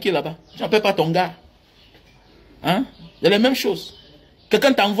ton mari qui est là-bas. Tu n'appelles pas ton gars. Hein? C'est les mêmes choses.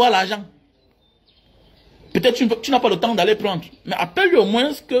 Quelqu'un t'envoie l'argent. Peut-être tu n'as pas le temps d'aller prendre. Mais appelle-lui au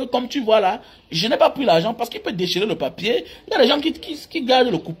moins que, comme tu vois là, je n'ai pas pris l'argent parce qu'il peut déchirer le papier. Il y a des gens qui gardent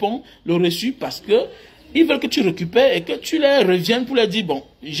le coupon, le reçu, parce que Ils veulent que tu récupères et que tu les reviennes pour leur dire, bon,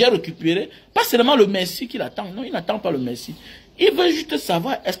 j'ai récupéré. Pas seulement le merci qu'il attend. Non, il n'attend pas le merci. Il veut juste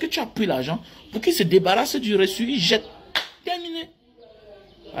savoir, est-ce que tu as pris l'argent pour qu'il se débarrasse du reçu. Il jette. Terminé.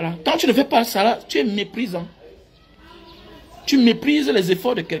 Voilà. Quand tu ne fais pas ça là, tu es méprisant. Tu méprises les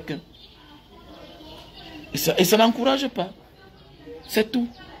efforts de quelqu'un. Et ça n'encourage pas. C'est tout.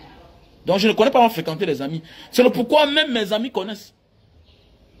 Donc je ne connais pas comment fréquenter les amis. C'est le pourquoi même mes amis connaissent.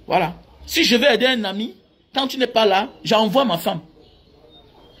 Voilà. Si je vais aider un ami, quand tu n'es pas là, j'envoie ma femme.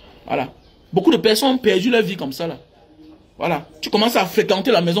 Voilà. Beaucoup de personnes ont perdu leur vie comme ça là. Voilà. Tu commences à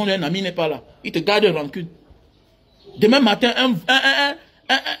fréquenter la maison d'un ami, il n'est pas là. Il te garde rancune. Demain matin,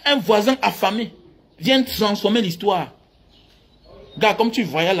 un voisin affamé vient transformer l'histoire. Gars, comme tu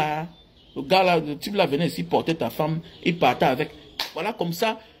voyais là, le gars là, le type là venait ici porter ta femme, il partait avec. Voilà, comme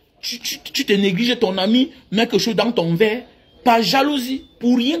ça, tu te négliges ton ami, mets quelque chose dans ton verre, par jalousie,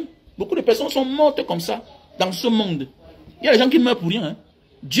 pour rien. Beaucoup de personnes sont mortes comme ça, dans ce monde. Il y a des gens qui meurent pour rien. Hein.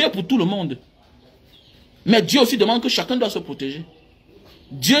 Dieu est pour tout le monde. Mais Dieu aussi demande que chacun doit se protéger.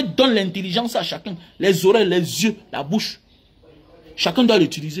 Dieu donne l'intelligence à chacun. Les oreilles, les yeux, la bouche. Chacun doit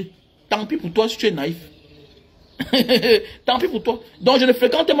l'utiliser. Tant pis pour toi si tu es naïf. Tant pis pour toi. Donc je ne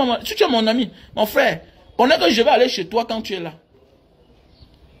fréquente pas. Si tu es mon ami, mon frère, connais que je vais aller chez toi quand tu es là.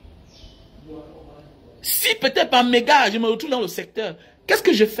 Si peut-être par méga, je me retrouve dans le secteur, qu'est-ce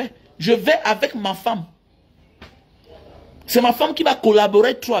que je fais? Je vais avec ma femme. C'est ma femme qui va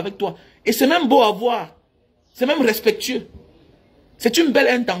collaborer trop avec toi. Et c'est même beau à voir. C'est même respectueux. C'est une belle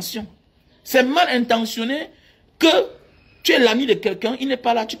intention. C'est mal intentionné que tu es l'ami de quelqu'un, il n'est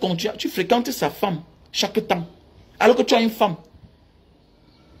pas là, tu continues, tu fréquentes sa femme chaque temps. Alors que tu as une femme.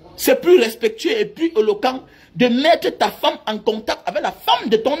 C'est plus respectueux et plus éloquent de mettre ta femme en contact avec la femme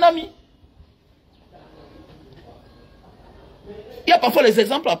de ton ami. Il y a parfois les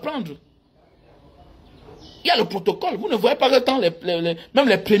exemples à prendre. Il y a le protocole. Vous ne voyez pas que quand même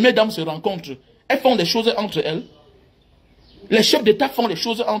les premières dames se rencontrent, elles font des choses entre elles. Les chefs d'État font des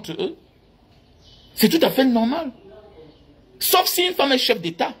choses entre eux. C'est tout à fait normal. Sauf si une femme est chef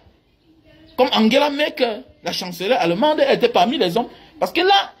d'État. Comme Angela Merkel, la chancelière allemande, elle était parmi les hommes. Parce que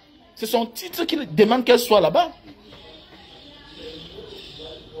là, c'est son titre qui demande qu'elle soit là-bas.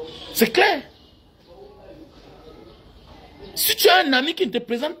 C'est clair. Si tu as un ami qui ne te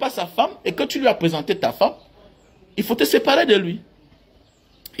présente pas sa femme et que tu lui as présenté ta femme, il faut te séparer de lui.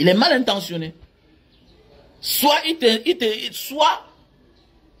 Il est mal intentionné. Soit il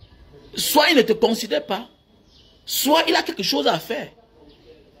ne te considère pas, soit il a quelque chose à faire.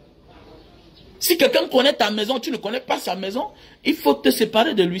 Si quelqu'un connaît ta maison, tu ne connais pas sa maison, il faut te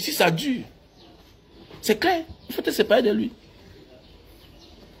séparer de lui si ça dure. C'est clair, il faut te séparer de lui.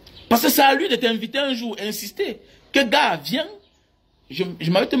 Parce que c'est à lui de t'inviter un jour, insister. Que gars, viens,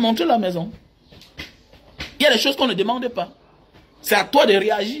 je m'avais te montrer la maison. Il y a des choses qu'on ne demande pas. C'est à toi de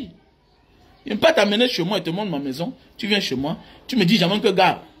réagir. Il ne peut pas t'amener chez moi et te montre ma maison. Tu viens chez moi, tu me dis jamais que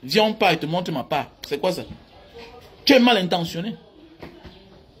gars, viens pas et te montre ma part. C'est quoi ça? Tu es mal intentionné.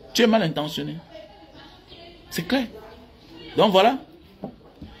 Tu es mal intentionné. C'est clair. Donc voilà.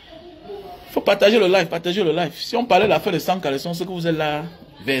 Il faut partager le live, partager le live. Si on parlait de l'affaire de 100 caleçons, c'est que vous êtes là,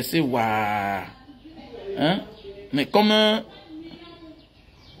 versé, waouh. Hein? Mais comment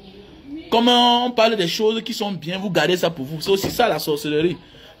on parle des choses qui sont bien, vous gardez ça pour vous. C'est aussi ça la sorcellerie.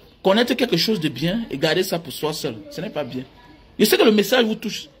 Connaître quelque chose de bien et garder ça pour soi seul. Ce n'est pas bien. Je sais que le message vous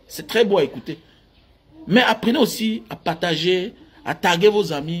touche. C'est très beau à écouter. Mais apprenez aussi à partager, à taguer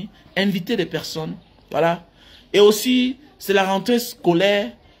vos amis, inviter des personnes. Voilà. Et aussi, c'est la rentrée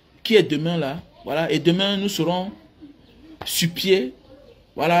scolaire qui est demain là. Voilà. Et demain, nous serons sur pied.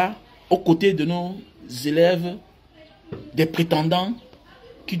 Voilà. Aux côtés de nos élèves, des prétendants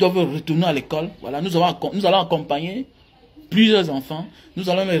qui doivent retourner à l'école. Voilà. Nous allons accompagner plusieurs enfants. Nous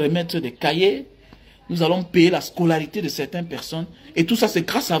allons leur remettre des cahiers. Nous allons payer la scolarité de certaines personnes. Et tout ça, c'est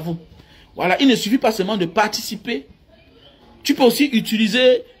grâce à vous. Voilà. Il ne suffit pas seulement de participer. Tu peux aussi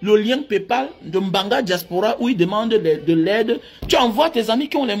utiliser le lien PayPal de Mbanga Diaspora où ils demandent de l'aide. Tu envoies tes amis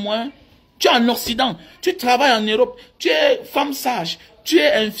qui ont les moyens. Tu es en Occident. Tu travailles en Europe. Tu es femme sage. Tu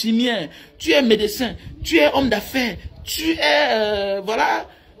es infirmière. Tu es médecin. Tu es homme d'affaires. Tu es,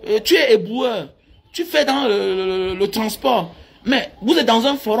 tu es éboueur. Tu fais dans le transport. Mais vous êtes dans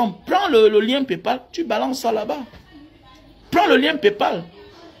un forum. Prends le lien PayPal. Tu balances ça là-bas. Prends le lien PayPal.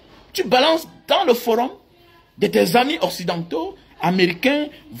 Tu balances dans le forum de tes amis occidentaux, américains,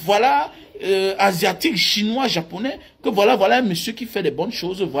 voilà, asiatiques, chinois, japonais, que voilà un monsieur qui fait des bonnes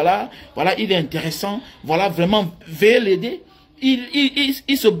choses, voilà, il est intéressant, voilà, vraiment, veuillez l'aider.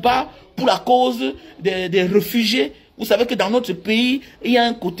 Il se bat pour la cause des réfugiés. Vous savez que dans notre pays, il y a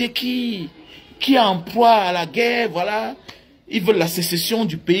un côté qui qui est en proie à la guerre, voilà. Ils veulent la sécession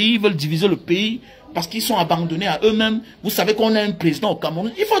du pays, ils veulent diviser le pays parce qu'ils sont abandonnés à eux-mêmes. Vous savez qu'on a un président au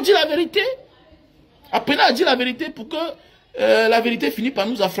Cameroun. Il faut dire la vérité. Apprenez à dire la vérité pour que la vérité finisse par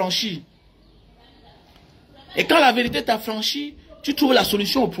nous affranchir. Et quand la vérité t'affranchit, tu trouves la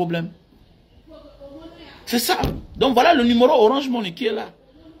solution au problème. C'est ça. Donc voilà le numéro Orange Money qui est là.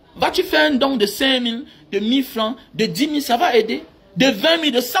 Va-tu faire un don de 5 000, de 1000 francs, de 10 000, ça va aider. De 20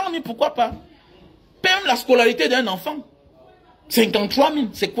 000, de 100 000, pourquoi pas. Paye la scolarité d'un enfant. 53 000,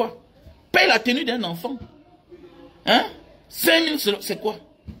 c'est quoi? Paye la tenue d'un enfant. Hein? 5 000, c'est quoi?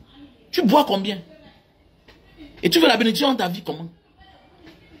 Tu bois combien? Et tu veux la bénédiction dans ta vie comment?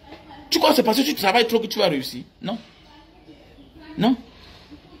 Tu crois que c'est parce que tu travailles trop que tu vas réussir? Non. Non.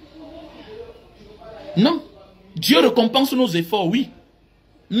 Non. Dieu récompense nos efforts, oui.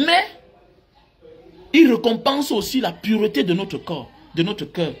 Mais, il récompense aussi la pureté de notre corps, de notre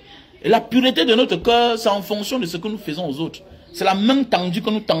cœur. Et la pureté de notre cœur, c'est en fonction de ce que nous faisons aux autres. C'est la main tendue que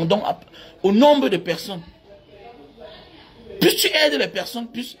nous tendons au nombre de personnes. Plus tu aides les personnes,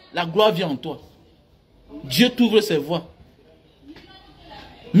 plus la gloire vient en toi. Dieu t'ouvre ses voies.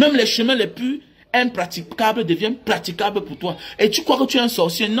 Même les chemins les plus impraticables deviennent praticables pour toi. Et tu crois que tu es un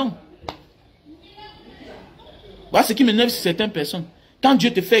sorcier? Non. Voilà ce qui m'énerve sur certaines personnes. Quand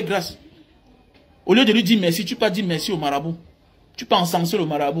Dieu te fait grâce, au lieu de lui dire merci, tu peux dire merci au marabout. Tu peux encenser le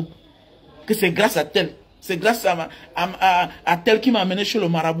marabout. Que c'est grâce à tel. C'est grâce à tel qui m'a amené chez le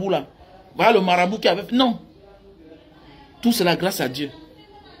marabout là. Voilà le marabout qui avait... Non. Tout c'est la grâce à Dieu.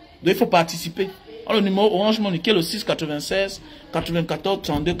 Donc il faut participer. On a le numéro Orange Money qui est le 6 96 94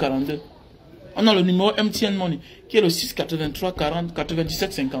 32 42. On a le numéro MTN Money qui est le 6 83 40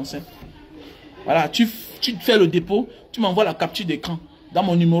 97 55. Voilà, tu fais le dépôt, tu m'envoies la capture d'écran dans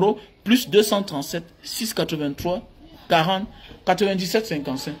mon numéro plus 237 683 40 97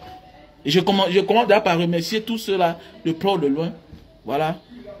 55. Et je commence d'ailleurs par remercier tous ceux-là de près ou de loin. Voilà.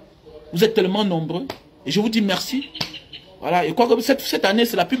 Vous êtes tellement nombreux. Et je vous dis merci. Voilà. Et quoi que cette année,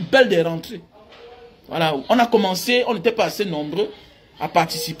 c'est la plus belle des rentrées. Voilà. On a commencé, on n'était pas assez nombreux à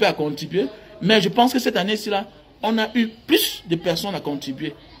participer, à contribuer. Mais je pense que cette année-ci, là, on a eu plus de personnes à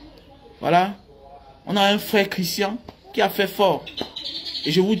contribuer. Voilà. On a un frère Christian qui a fait fort.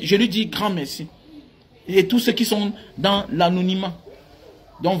 Et je lui dis grand merci. Et tous ceux qui sont dans l'anonymat.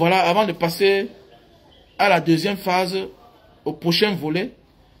 Donc voilà, avant de passer à la deuxième phase, au prochain volet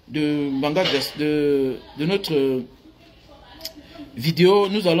de notre vidéo,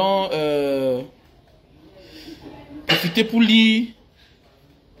 nous allons profiter pour lire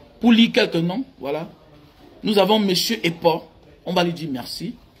quelques noms. Voilà. Nous avons Monsieur Epo. On va lui dire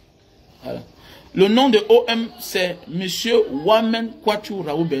merci. Voilà. Le nom de OM, c'est Monsieur Wamen Kwachu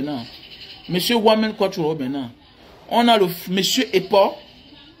Raoul Benin. Monsieur Wamen Kwachu Raoul Benin. On a le Monsieur Epo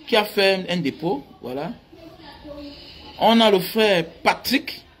qui a fait un dépôt. Voilà. On a le frère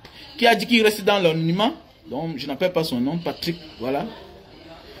Patrick qui a dit qu'il reste dans l'anonymat. Donc, je n'appelle pas son nom, Patrick. Voilà.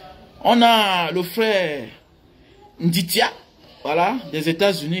 On a le frère Nditia, voilà, des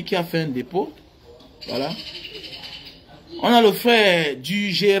États-Unis qui a fait un dépôt. Voilà. On a le frère du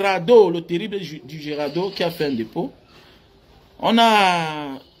Gérado, le terrible du Gérado qui a fait un dépôt. On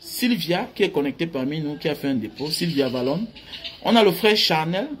a Sylvia qui est connectée parmi nous qui a fait un dépôt. Sylvia Vallon. On a le frère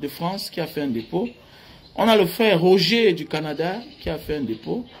Charnel de France qui a fait un dépôt. On a le frère Roger du Canada qui a fait un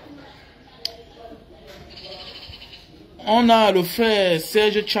dépôt. On a le frère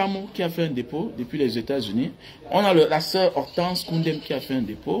Serge Chamou qui a fait un dépôt depuis les États-Unis. On a la sœur Hortense Koundem qui a fait un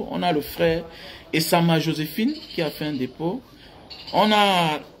dépôt. On a le frère Essama Joséphine qui a fait un dépôt. On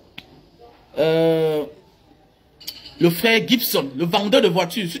a le frère Gibson, le vendeur de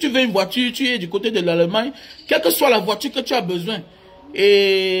voitures. Si tu veux une voiture, tu es du côté de l'Allemagne, quelle que soit la voiture que tu as besoin,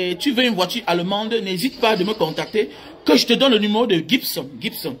 et tu veux une voiture allemande, n'hésite pas de me contacter, que je te donne le numéro de Gibson.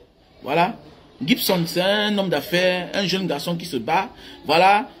 Gibson, voilà. Gibson, c'est un homme d'affaires, un jeune garçon qui se bat.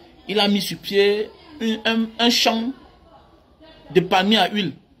 Voilà, il a mis sur pied un champ de palmiers à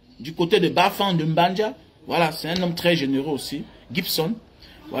huile du côté de Bafan, de Mbanja. Voilà, c'est un homme très généreux aussi. Gibson,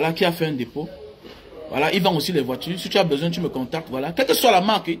 voilà, qui a fait un dépôt. Voilà, il vend aussi les voitures. Si tu as besoin, tu me contactes. Voilà, quelle que soit la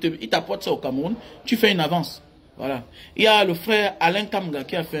marque, il t'apporte ça au Cameroun. Tu fais une avance. Voilà. Il y a le frère Alain Kamga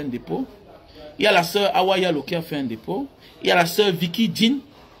qui a fait un dépôt. Il y a la sœur Awayalo qui a fait un dépôt. Il y a la sœur Vicky Din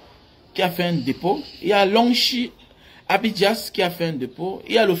qui a fait un dépôt. Il y a Longchi Abidjas qui a fait un dépôt.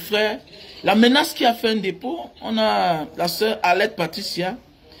 Il y a le frère La Menace qui a fait un dépôt. On a la sœur Alette Patricia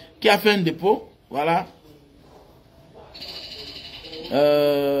qui a fait un dépôt. Voilà.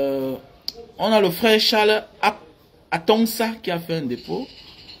 On a le frère Charles Atongsa qui a fait un dépôt.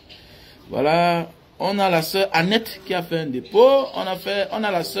 Voilà. On a la sœur Annette qui a fait un dépôt. On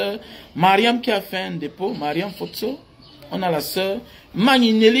a la sœur Mariam qui a fait un dépôt. Mariam Fotso. On a la sœur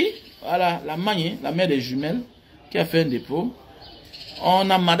Magninelli. Voilà, la Magné, la mère des jumelles, qui a fait un dépôt.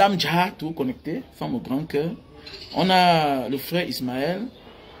 On a Madame Djaha, tout connecté, femme au grand cœur. On a le frère Ismaël.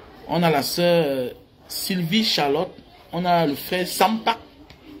 On a la sœur Sylvie Charlotte. On a le frère Sampa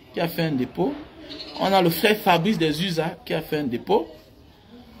qui a fait un dépôt. On a le frère Fabrice des USA qui a fait un dépôt.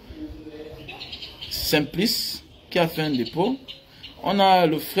 Simplice qui a fait un dépôt. On a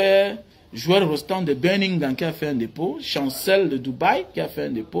le frère Joël Rostand de Birmingham qui a fait un dépôt. Chancel de Dubaï qui a fait un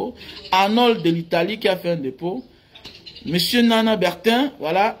dépôt. Arnold de l'Italie qui a fait un dépôt. Monsieur Nana Bertin,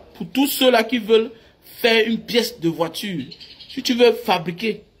 voilà, pour tous ceux-là qui veulent faire une pièce de voiture. Si tu veux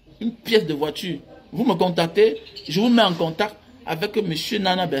fabriquer une pièce de voiture, vous me contactez, je vous mets en contact avec monsieur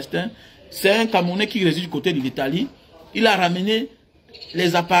Nana Bertin. C'est un Camerounais qui réside du côté de l'Italie. Il a ramené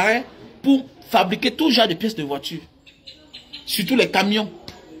les appareils pour fabriquer tout genre de pièces de voiture. Surtout les camions.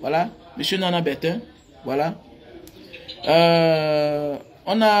 Voilà, monsieur Nana Bertin, voilà.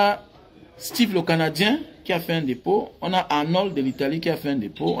 On a Steve le Canadien qui a fait un dépôt. On a Arnold de l'Italie qui a fait un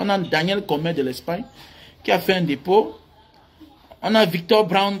dépôt. On a Daniel Comet de l'Espagne qui a fait un dépôt. On a Victor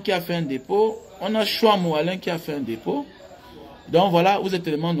Brown qui a fait un dépôt. On a Choua Moualin qui a fait un dépôt. Donc voilà, vous êtes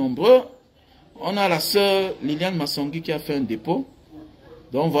tellement nombreux. On a la sœur Liliane Massongui qui a fait un dépôt.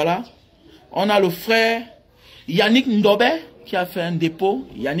 Donc voilà. On a le frère Yannick Ndobe qui a fait un dépôt.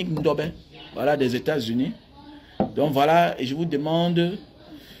 Yannick Ndobe, voilà, des États-Unis. Donc voilà, et je vous demande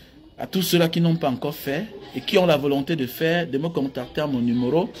à tous ceux-là qui n'ont pas encore fait et qui ont la volonté de faire, de me contacter à mon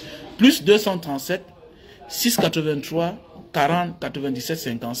numéro plus 237 683 40 97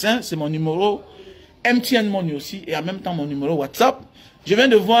 55. C'est mon numéro MTN Money aussi et en même temps mon numéro WhatsApp. Je viens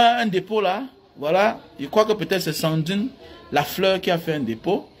de voir un dépôt là. Voilà, je crois que peut-être c'est Sandrine La Fleur qui a fait un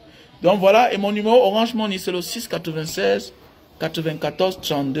dépôt. Donc voilà, et mon numéro Orange Money c'est le 696 94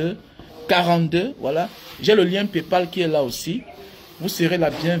 32 42. Voilà, j'ai le lien PayPal qui est là aussi. Vous serez la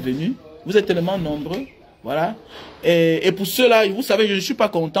bienvenue. Vous êtes tellement nombreux. Voilà. Et pour ceux-là, vous savez, je ne suis pas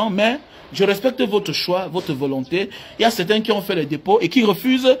content, mais je respecte votre choix, votre volonté. Il y a certains qui ont fait les dépôts et qui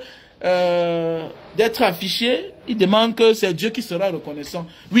refusent d'être affichés. Ils demandent que c'est Dieu qui sera reconnaissant.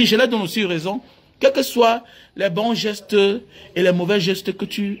 Oui, je leur donne aussi raison. Quels que soient les bons gestes et les mauvais gestes que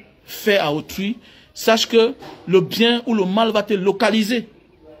tu fais à autrui, sache que le bien ou le mal va te localiser.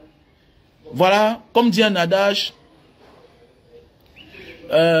 Voilà, comme dit un adage,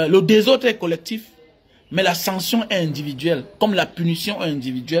 le désordre est collectif, mais la sanction est individuelle, comme la punition est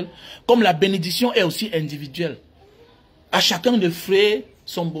individuelle, comme la bénédiction est aussi individuelle. À chacun de faire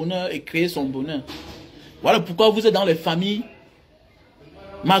son bonheur et créer son bonheur. Voilà pourquoi vous êtes dans les familles,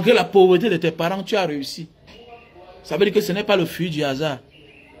 malgré la pauvreté de tes parents, tu as réussi. Ça veut dire que ce n'est pas le fruit du hasard.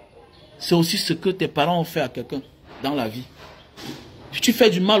 C'est aussi ce que tes parents ont fait à quelqu'un dans la vie. Si tu fais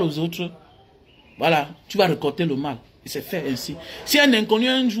du mal aux autres, voilà, tu vas récolter le mal. Et c'est fait ainsi. Si un inconnu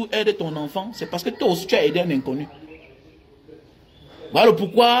un jour aide ton enfant, c'est parce que toi aussi tu as aidé un inconnu. Voilà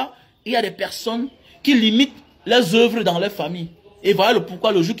pourquoi il y a des personnes qui limitent les œuvres dans les familles. Et voilà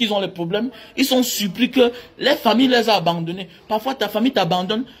pourquoi le jour qu'ils ont les problèmes, ils sont surpris que les familles les ont abandonnés. Parfois ta famille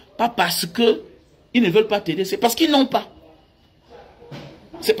t'abandonne, pas parce que ils ne veulent pas t'aider, c'est parce qu'ils n'ont pas.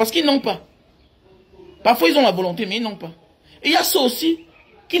 C'est parce qu'ils n'ont pas. Parfois ils ont la volonté, mais ils n'ont pas. Et il y a ceux aussi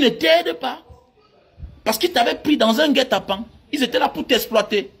qui ne t'aident pas. Parce qu'ils t'avaient pris dans un guet-apens. Ils étaient là pour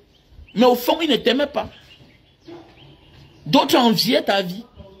t'exploiter. Mais au fond, ils ne t'aimaient pas. D'autres enviaient ta vie.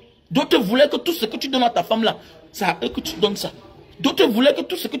 D'autres voulaient que tout ce que tu donnes à ta femme là, c'est à eux que tu donnes ça. D'autres voulaient que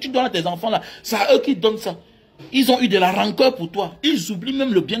tout ce que tu donnes à tes enfants là, c'est à eux qui donnent ça. Ils ont eu de la rancœur pour toi. Ils oublient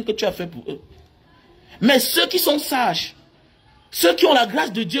même le bien que tu as fait pour eux. Mais ceux qui sont sages, ceux qui ont la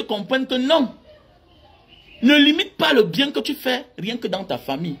grâce de Dieu comprennent que non. Ne limite pas le bien que tu fais rien que dans ta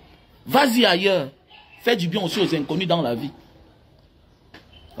famille. Vas-y ailleurs. Fais du bien aussi aux inconnus dans la vie.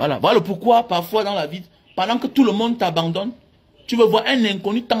 Voilà. Voilà pourquoi parfois dans la vie, pendant que tout le monde t'abandonne, tu veux voir un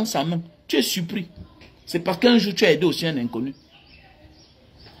inconnu tendre sa main. Tu es surpris. C'est parce qu'un jour tu as aidé aussi un inconnu.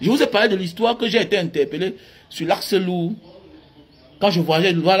 Je vous ai parlé de l'histoire que j'ai été interpellé sur l'axe lourd quand je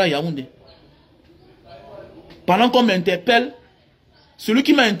voyageais de Douala à Yaoundé. Pendant qu'on m'interpelle, celui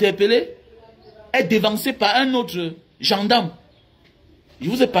qui m'a interpellé est dévancé par un autre gendarme. Je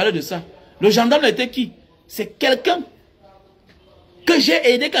vous ai parlé de ça. Le gendarme était qui? C'est quelqu'un que j'ai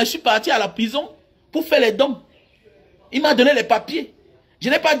aidé quand je suis parti à la prison pour faire les dons. Il m'a donné les papiers. Je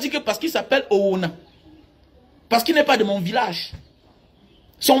n'ai pas dit que parce qu'il s'appelle Oona. Parce qu'il n'est pas de mon village.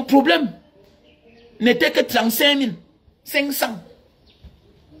 Son problème n'était que 35 500.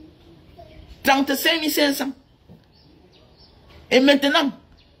 35 500. Et maintenant,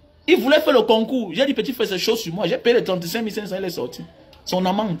 Il voulait faire le concours. J'ai dit, petit frère, c'est chaud sur moi. J'ai payé les 35 500, il est sorti. Son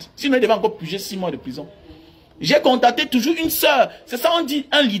amende. Sinon, il devait encore puger 6 mois de prison. J'ai contacté toujours une sœur. C'est ça, on dit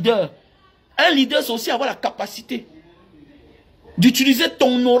un leader. Un leader, c'est aussi avoir la capacité d'utiliser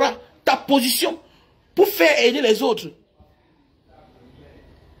ton aura, ta position, pour faire aider les autres.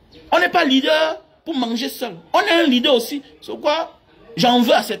 On n'est pas leader pour manger seul. On est un leader aussi. C'est quoi? J'en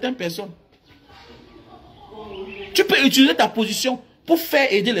veux à certaines personnes. Tu peux utiliser ta position pour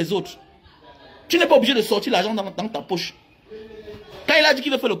faire aider les autres. Tu n'es pas obligé de sortir l'argent dans ta poche. Quand il a dit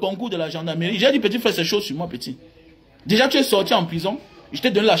qu'il veut faire le concours de la gendarmerie, j'ai dit, petit frère, c'est chaud sur moi, petit. Déjà, tu es sorti en prison. Je t'ai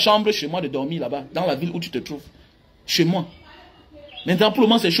donné la chambre chez moi de dormir là-bas, dans la ville où tu te trouves. Chez moi. Maintenant, pour le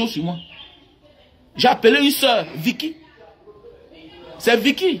moment, c'est chaud sur moi. J'ai appelé une soeur, Vicky. C'est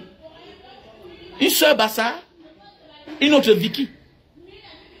Vicky. Une soeur Bassa. Une autre Vicky.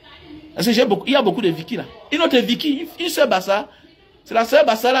 Parce que il y a beaucoup de Vicky là. Une autre Vicky, une soeur Bassa. C'est la soeur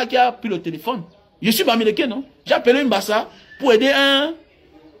Bassa là qui a pris le téléphone. Je suis bamileke, non? J'ai appelé une Bassa pour aider un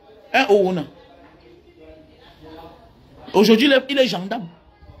Ouna. Aujourd'hui, il est gendarme.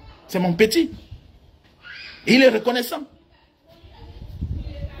 C'est mon petit. Et il est reconnaissant.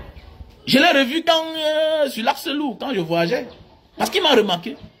 Je l'ai revu quand, sur l'Axe Lourd, quand je voyageais. Parce qu'il m'a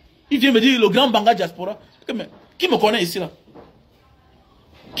remarqué. Il vient me dire, le grand Banga Diaspora. Qui me connaît ici là?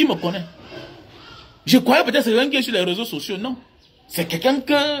 Qui me connaît? Je croyais peut-être c'est quelqu'un qui est sur les réseaux sociaux. Non. C'est quelqu'un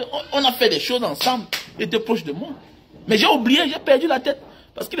qu'on a fait des choses ensemble. Il était proche de moi. Mais j'ai oublié, j'ai perdu la tête.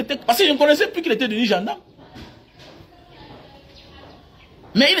 Parce que je ne connaissais plus qu'il était devenu gendarme.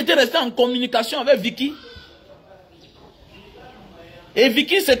 Mais il était resté en communication avec Vicky. Et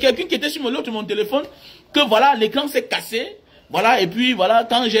Vicky, c'est quelqu'un qui était sur l'autre de mon téléphone. Que voilà, l'écran s'est cassé. Voilà, et puis voilà,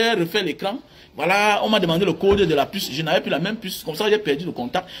 quand j'ai refait l'écran, voilà, on m'a demandé le code de la puce. Je n'avais plus la même puce. Comme ça, j'ai perdu le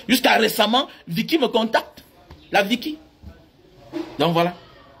contact. Jusqu'à récemment, Vicky me contacte. La Vicky. Donc voilà.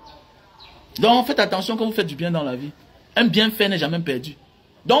 Donc faites attention quand vous faites du bien dans la vie. Un bienfait n'est jamais perdu.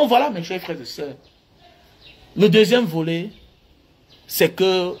 Donc voilà, mes chers frères et sœurs. Le deuxième volet, c'est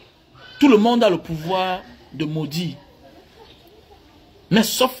que tout le monde a le pouvoir de maudire. Mais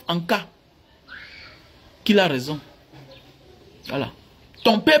sauf en cas qu'il a raison. Voilà.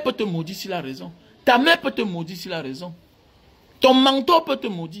 Ton père peut te maudire s'il a raison. Ta mère peut te maudire s'il a raison. Ton mentor peut te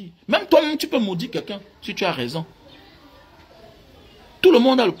maudire. Même toi-même, tu peux maudire quelqu'un si tu as raison. Tout le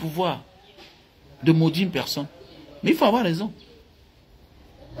monde a le pouvoir de maudire une personne. Mais il faut avoir raison.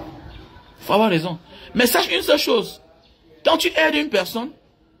 Il faut avoir raison. Mais sache une seule chose. Quand tu aides une personne,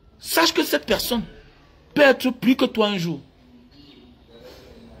 sache que cette personne peut être plus que toi un jour.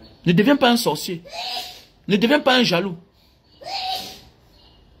 Ne deviens pas un sorcier. Ne deviens pas un jaloux.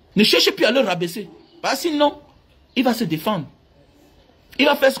 Ne cherche plus à le rabaisser. Parce que sinon, il va se défendre. Il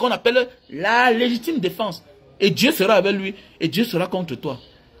va faire ce qu'on appelle la légitime défense. Et Dieu sera avec lui. Et Dieu sera contre toi.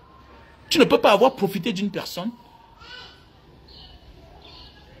 Tu ne peux pas avoir profité d'une personne.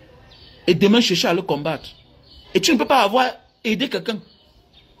 Et demain chercher à le combattre. Et tu ne peux pas avoir aidé quelqu'un.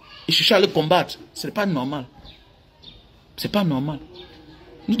 Et chercher à le combattre. Ce n'est pas normal. Ce n'est pas normal.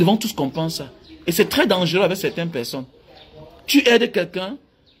 Nous devons tous comprendre ça. Et c'est très dangereux avec certaines personnes. Tu aides quelqu'un.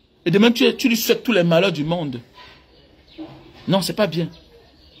 Et demain tu lui souhaites tous les malheurs du monde. Non, c'est pas bien.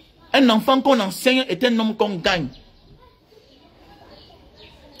 Un enfant qu'on enseigne est un homme qu'on gagne.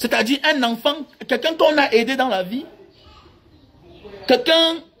 C'est-à-dire un enfant, quelqu'un qu'on a aidé dans la vie,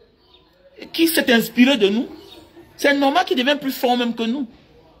 quelqu'un qui s'est inspiré de nous, c'est normal qu'il devienne plus fort même que nous.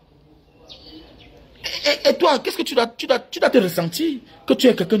 Et toi, qu'est-ce que tu dois te ressentir que tu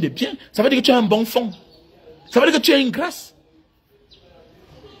es quelqu'un de bien? Ça veut dire que tu as un bon fond. Ça veut dire que tu as une grâce.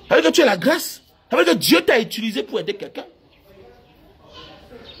 Ça veut dire que tu as la grâce. Ça veut dire que Dieu t'a utilisé pour aider quelqu'un.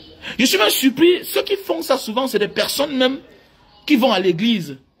 Je suis même surpris, ceux qui font ça souvent, c'est des personnes même qui vont à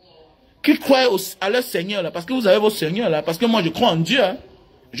l'église, qui croient à leur Seigneur, là, parce que vous avez vos seigneurs, là, parce que moi je crois en Dieu, hein,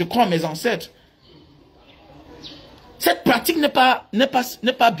 je crois en mes ancêtres. Cette pratique n'est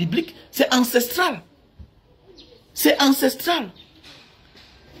pas biblique, c'est ancestral. C'est ancestral.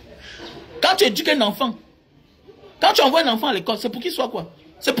 Quand tu éduques un enfant, quand tu envoies un enfant à l'école, c'est pour qu'il soit quoi?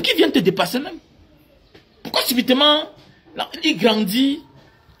 C'est pour qu'il vienne te dépasser même. Pourquoi subitement, là, il grandit,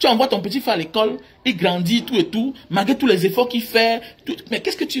 tu envoies ton petit frère à l'école, il grandit, tout et tout, malgré tous les efforts qu'il fait, tout, mais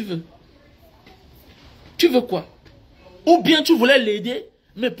qu'est-ce que tu veux? Tu veux quoi? Ou bien tu voulais l'aider,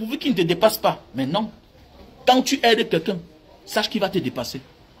 mais pourvu qu'il ne te dépasse pas. Mais non. Quand tu aides quelqu'un, sache qu'il va te dépasser.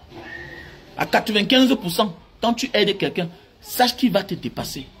 À 95%, quand tu aides quelqu'un, sache qu'il va te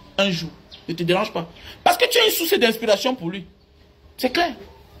dépasser. Un jour. Ne te dérange pas. Parce que tu as une source d'inspiration pour lui. C'est clair.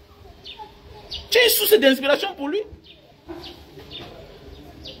 Tu as une source d'inspiration pour lui.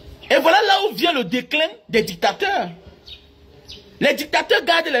 Et voilà là où vient le déclin des dictateurs. Les dictateurs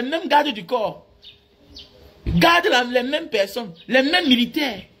gardent les mêmes gardes du corps. Gardent les mêmes personnes, les mêmes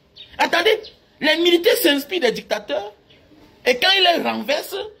militaires. Attendez, les militaires s'inspirent des dictateurs. Et quand ils les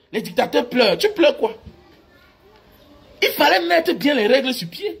renversent, les dictateurs pleurent. Tu pleures quoi? Il fallait mettre bien les règles sur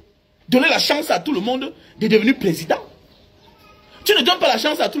pied. Donner la chance à tout le monde de devenir président. Tu ne donnes pas la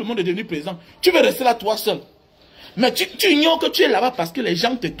chance à tout le monde de devenir président. Tu veux rester là toi seul. Mais tu ignores que tu es là-bas parce que les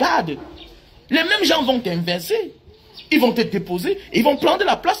gens te gardent. Les mêmes gens vont t'inverser. Ils vont te déposer. Ils vont prendre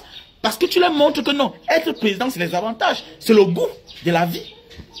la place parce que tu leur montres que non, être président, c'est les avantages. C'est le goût de la vie.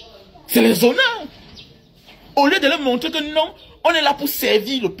 C'est les honneurs. Au lieu de leur montrer que non, on est là pour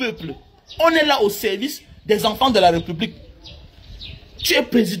servir le peuple. On est là au service des enfants de la République. Tu es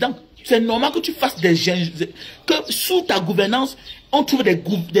président. C'est normal que tu fasses que sous ta gouvernance, on trouve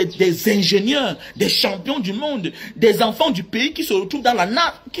des ingénieurs, des champions du monde, des enfants du pays qui se retrouvent dans la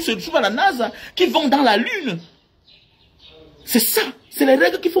NASA, à la NASA, qui vont dans la Lune. C'est ça. C'est les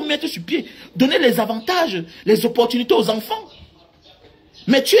règles qu'il faut mettre sur pied. Donner les avantages, les opportunités aux enfants.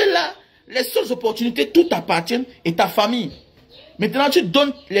 Mais tu es là, les seules opportunités, tout t'appartient et ta famille. Maintenant, tu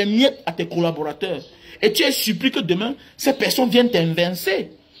donnes les miettes à tes collaborateurs. Et tu es surpris que demain, ces personnes viennent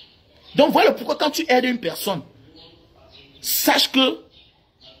t'inverser. Donc voilà pourquoi quand tu aides une personne, sache que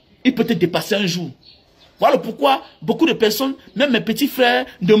il peut te dépasser un jour. Voilà pourquoi beaucoup de personnes, même mes petits frères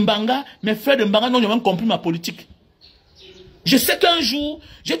de Mbanga, mes frères de Mbanga n'ont jamais compris ma politique. Je sais qu'un jour,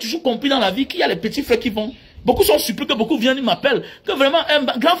 j'ai toujours compris dans la vie qu'il y a les petits frères qui vont. Beaucoup sont surpris que beaucoup viennent, ils m'appellent. Que vraiment,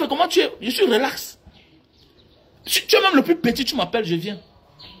 grand frère, comment tu es? Je suis relax. Si tu es même le plus petit, tu m'appelles, je viens.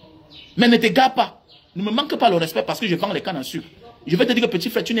 Mais ne t'égare pas. Ne me manque pas le respect parce que je vends les cannes à sucre. Je vais te dire que petit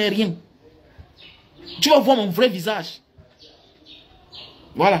frère, tu n'es rien. Tu vas voir mon vrai visage.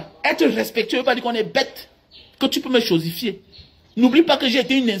 Voilà. Être respectueux ne veut pas dire qu'on est bête. Que tu peux me chosifier. N'oublie pas que j'ai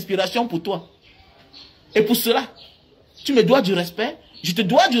été une inspiration pour toi. Et pour cela, tu me dois du respect. Je te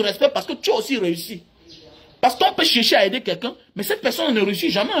dois du respect parce que tu as aussi réussi. Parce qu'on peut chercher à aider quelqu'un, mais cette personne ne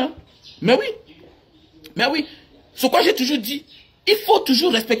réussit jamais. Hein. Mais oui. Mais oui. C'est quoi j'ai toujours dit. Il faut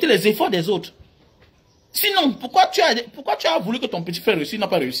toujours respecter les efforts des autres. Sinon, pourquoi tu as voulu que ton petit frère réussisse, n'a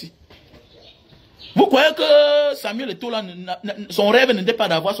pas réussi? Vous croyez que Samuel Eto'o, là, son rêve n'était pas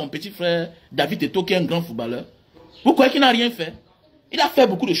d'avoir son petit frère David Eto'o, qui est un grand footballeur? Vous croyez qu'il n'a rien fait? Il a fait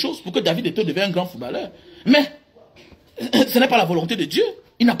beaucoup de choses pour que David Eto'o devienne un grand footballeur. Mais, ce n'est pas la volonté de Dieu.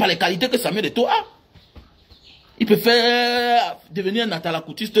 Il n'a pas les qualités que Samuel Eto'o a. Il peut faire devenir un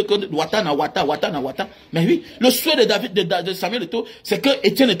natalakoutiste que Wata na Wata, Wata na Wata. Mais oui, le souhait de Samuel Eto'o, c'est que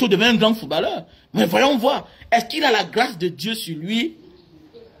Étienne Eto'o devienne un grand footballeur. Mais voyons voir, est-ce qu'il a la grâce de Dieu sur lui?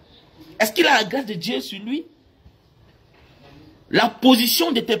 Est-ce qu'il a la grâce de Dieu sur lui? La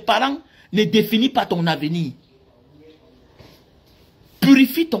position de tes parents ne définit pas ton avenir.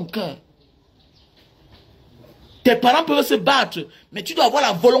 Purifie ton cœur. Tes parents peuvent se battre, mais tu dois avoir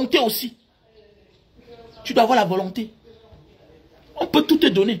la volonté aussi. Tu dois avoir la volonté. On peut tout te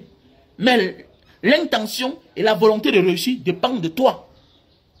donner. Mais l'intention et la volonté de réussir dépendent de toi.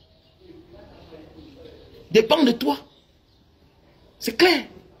 Dépendent de toi. C'est clair.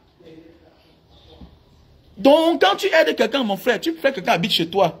 Donc, quand tu aides quelqu'un, mon frère, tu fais que quelqu'un habite chez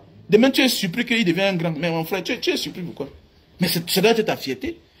toi. Demain, tu es surpris qu'il devienne un grand. Mais mon frère, tu es surpris pourquoi? Mais ça doit être ta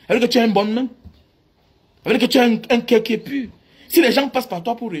fierté. Alors que tu as une bonne main. Alors que tu as un cœur qui est pur. Si les gens passent par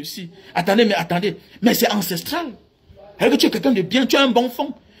toi pour réussir, attendez, mais c'est ancestral. Alors que tu es quelqu'un de bien, tu as un bon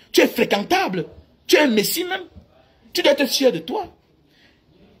fond, tu es fréquentable, tu es un messie même. Tu dois être fier de toi.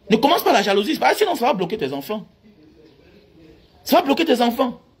 Ne commence pas la jalousie, sinon ça va bloquer tes enfants. Ça va bloquer tes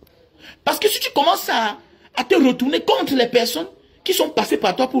enfants. Parce que si tu commences à te retourner contre les personnes qui sont passées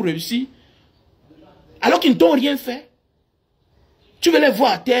par toi pour réussir, alors qu'ils ne t'ont rien fait, tu veux les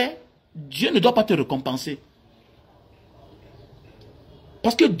voir à terre, Dieu ne doit pas te récompenser.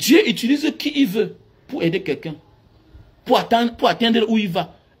 Parce que Dieu utilise qui il veut pour aider quelqu'un. Pour atteindre où il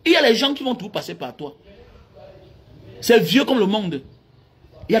va. Il y a les gens qui vont tout passer par toi. C'est vieux comme le monde.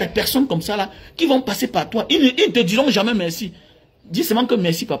 Il y a des personnes comme ça là qui vont passer par toi. Ils ne te diront jamais merci. Dis seulement que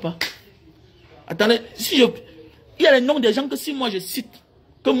merci papa. Attendez, il y a les noms des gens que si moi je cite,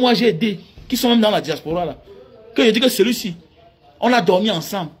 que moi j'ai aidé, qui sont même dans la diaspora là, que je dis que celui-ci, on a dormi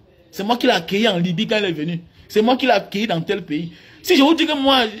ensemble. C'est moi qui l'ai accueilli en Libye quand il est venu. C'est moi qui l'ai accueilli dans tel pays. Si je vous dis que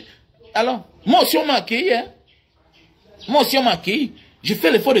moi, alors, moi aussi on m'a accueilli, hein. Moi aussi on m'a accueilli. J'ai fait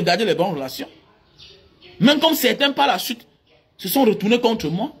l'effort de garder les bonnes relations. Même comme certains par la suite se sont retournés contre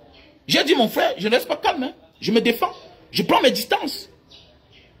moi. J'ai dit mon frère, je ne reste pas calme, hein. Je me défends. Je prends mes distances.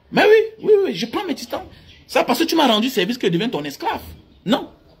 Mais oui, je prends mes distances. Ça parce que tu m'as rendu service que je deviens ton esclave.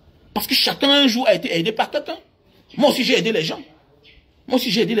 Non. Parce que chacun un jour a été aidé par quelqu'un. Moi aussi j'ai aidé les gens. Moi aussi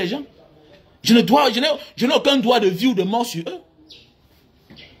j'ai aidé les gens. Je n'ai aucun droit de vie ou de mort sur eux.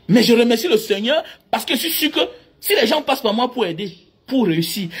 Mais je remercie le Seigneur parce que je suis sûr que si les gens passent par moi pour aider, pour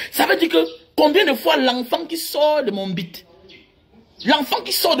réussir, ça veut dire que combien de fois l'enfant qui sort de mon bit, l'enfant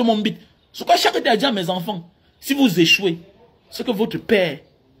qui sort de mon bit, c'est quoi chaque fois dit à mes enfants, si vous échouez, c'est que votre père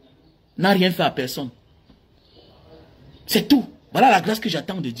n'a rien fait à personne. C'est tout. Voilà la grâce que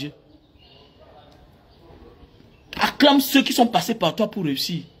j'attends de Dieu. Acclame ceux qui sont passés par toi pour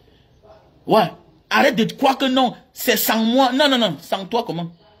réussir. Ouais. Arrête de croire que non, c'est sans moi. Non, non, non. Sans toi,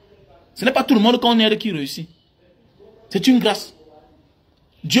 comment? Ce n'est pas tout le monde qu'on aide qui réussit. C'est une grâce.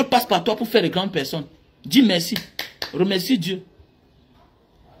 Dieu passe par toi pour faire de grandes personnes. Dis merci. Remercie Dieu.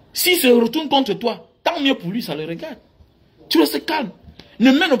 S'il se retourne contre toi, tant mieux pour lui, ça le regarde. Tu restes calme.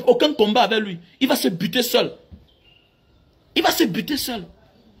 Ne mène aucun combat avec lui. Il va se buter seul. Il va se buter seul.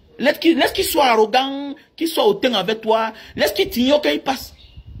 Laisse qu'il soit arrogant, qu'il soit hautain avec toi. Laisse qu'il t'ignore qu'il passe.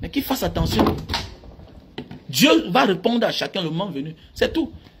 Mais qu'il fasse attention. Dieu va répondre à chacun le moment venu. C'est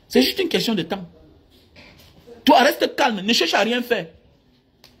tout. C'est juste une question de temps. Toi, reste calme. Ne cherche à rien faire.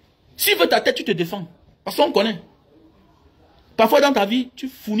 S'il veut ta tête, tu te défends. Parce qu'on connaît. Parfois dans ta vie, tu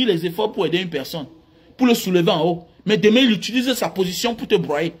fournis les efforts pour aider une personne. Pour le soulever en haut. Mais demain, il utilise sa position pour te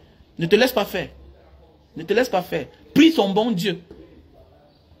broyer. Ne te laisse pas faire. Ne te laisse pas faire. Prie son bon Dieu.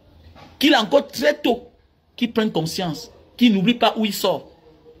 Qu'il a encore très tôt, qu'il prenne conscience. Qu'il n'oublie pas où il sort.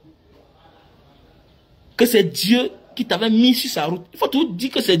 Que c'est Dieu qui t'avait mis sur sa route. Il faut toujours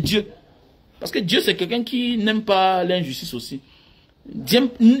dire que c'est Dieu. Parce que Dieu, c'est quelqu'un qui n'aime pas l'injustice aussi. Dieu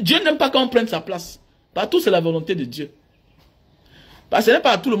n'aime pas qu'on prenne sa place. Partout, c'est la volonté de Dieu. Parce que ce n'est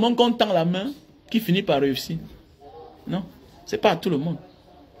pas à tout le monde qu'on tend la main qui finit par réussir. Non, ce n'est pas à tout le monde.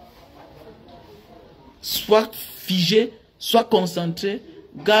 Sois figé, sois concentré,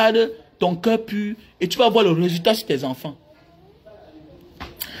 garde ton cœur pur et tu vas voir le résultat sur tes enfants.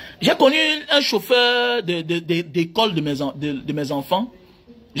 J'ai connu un chauffeur d'école de mes enfants.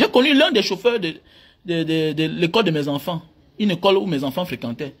 J'ai connu l'un des chauffeurs de l'école de mes enfants. Une école où mes enfants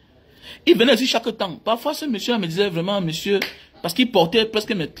fréquentaient. Il venait ici chaque temps. Parfois, ce monsieur me disait vraiment, monsieur, parce qu'il portait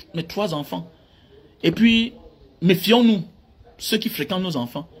presque mes 3 enfants. Et puis, méfions-nous, ceux qui fréquentent nos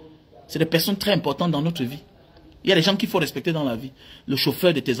enfants. C'est des personnes très importantes dans notre vie. Il y a des gens qu'il faut respecter dans la vie. Le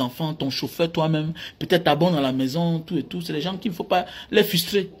chauffeur de tes enfants, ton chauffeur toi-même, peut-être ta bonne à la maison, tout et tout. C'est des gens qu'il ne faut pas les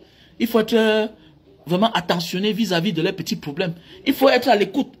frustrer. Il faut être vraiment attentionné vis-à-vis de leurs petits problèmes. Il faut être à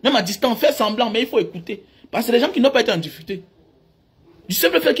l'écoute, même à distance, faire semblant, mais il faut écouter. Parce que c'est des gens qui n'ont pas été en difficulté. Du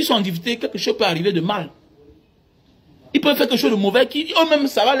simple fait qu'ils sont en difficulté, quelque chose peut arriver de mal. Ils peuvent faire quelque chose de mauvais, qui eux-mêmes,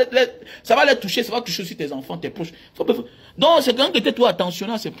 ça va les toucher, ça va toucher aussi tes enfants, tes proches. Donc, c'est quand tu es toi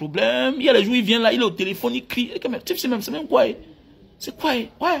attentionné à ces problèmes, il y a les jours, il vient là, il est au téléphone, il crie. C'est même quoi? C'est quoi?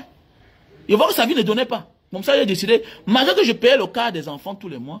 Ouais. Il va voir que sa vie ne donnait pas. Comme ça, il a décidé, malgré que je payais le cas des enfants tous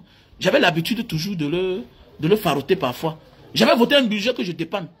les mois, j'avais l'habitude toujours de le faroter parfois. J'avais voté un budget que je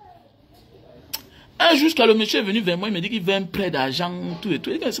dépanne. Un jour, quand le monsieur est venu vers moi, il me dit qu'il veut un prêt d'argent, tout et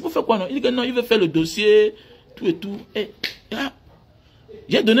tout. Il dit, c'est pour faire quoi, non? Il dit que non, il veut faire le dossier, tout et tout. Et là,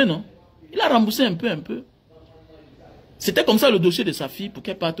 j'ai donné, non? Il a remboursé un peu. C'était comme ça le dossier de sa fille pour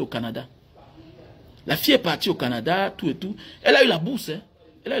qu'elle parte au Canada. La fille est partie au Canada, tout et tout. Elle a eu la bourse, hein.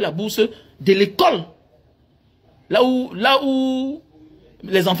 Elle a eu la bourse de l'école. Là où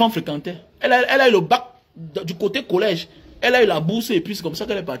les enfants fréquentaient. Elle a eu le bac du côté collège. Elle a eu la bourse et puis c'est comme ça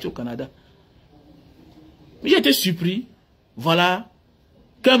qu'elle est partie au Canada. J'ai été surpris. Voilà.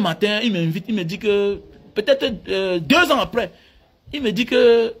 Qu'un matin, il m'invite, il me dit que, peut-être 2 ans après, il me dit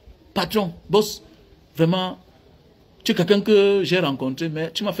que, patron, boss, vraiment, tu es quelqu'un que j'ai rencontré, mais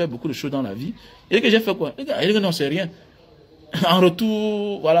tu m'as fait beaucoup de choses dans la vie. Il dit que j'ai fait quoi? Il dit que non, c'est rien. En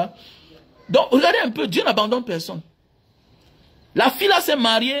retour, voilà. Donc, regardez un peu, Dieu n'abandonne personne. La fille là s'est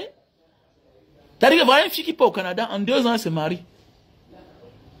mariée. C'est-à-dire que voilà une fille qui part au Canada, en 2 ans, elle se marie.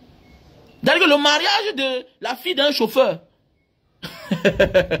 C'est-à-dire que le mariage de la fille d'un chauffeur. Et que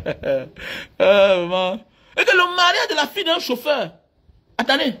le mariage de la fille d'un chauffeur.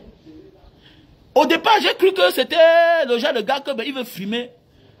 Attendez. Au départ, j'ai cru que c'était le genre de gars que il veut frimer.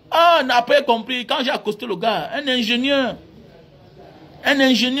 Ah, on n'a pas compris. Quand j'ai accosté le gars, un ingénieur.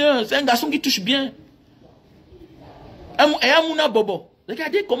 C'est un garçon qui touche bien. Et un mouna bobo.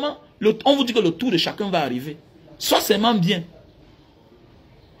 Regardez comment on vous dit que le tour de chacun va arriver. Sois seulement bien.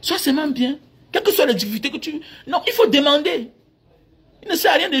 Sois seulement bien. Quelles que soient les difficultés que tu... Non, il faut demander. Il ne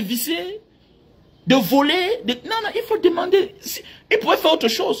sert à rien de visser, de voler. Non, il faut demander. Il pourrait faire autre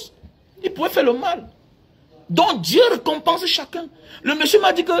chose. Il pourrait faire le mal. Donc Dieu récompense chacun. Le monsieur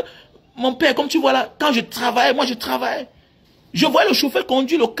m'a dit que, mon père, comme tu vois là, quand je travaillais, moi je travaillais. Je voyais le chauffeur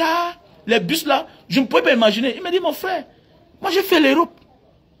conduire le car, les bus là. Je ne pouvais pas imaginer. Il m'a dit, mon frère, moi j'ai fait l'Europe.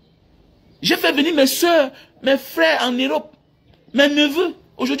 J'ai fait venir mes soeurs, mes frères en Europe. Mes neveux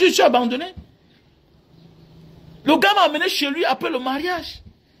Aujourd'hui, je suis abandonné. Le gars m'a amené chez lui après le mariage.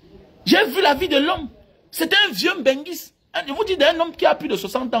 J'ai vu la vie de l'homme. C'était un vieux benguis. Je vous dis d'un homme qui a plus de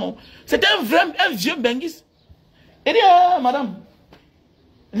 60 ans. C'était un vieux benguis. Il dit, madame,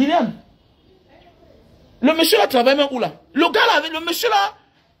 Liliane, le monsieur là travaille même où là? Le gars là, le monsieur là,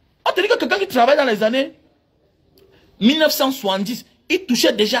 on te dit que quelqu'un qui travaille dans les années 1970, il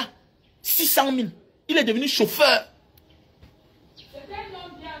touchait déjà 600 000. Il est devenu chauffeur.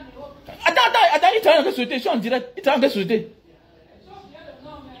 Attends, il travaille dans quelle société? Je suis en direct. Il travaille dans quelle société?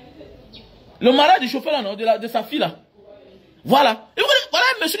 Le malade du chauffeur là, non, de sa fille là. Voilà. Et voilà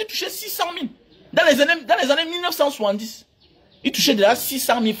un monsieur qui touchait 600 000. Dans les années 1970. Il touchait déjà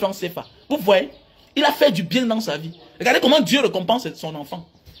 600 000 francs CFA. Vous voyez? Il a fait du bien dans sa vie. Regardez comment Dieu récompense son enfant.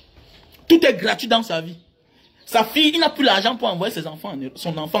 Tout est gratuit dans sa vie. Sa fille, il n'a plus l'argent pour envoyer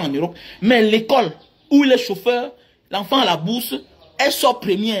son enfant en Europe. Mais l'école où il est chauffeur, l'enfant à la bourse, elle sort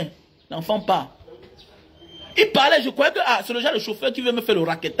première. L'enfant part. Il parlait, je croyais que c'est le genre de chauffeur qui veut me faire le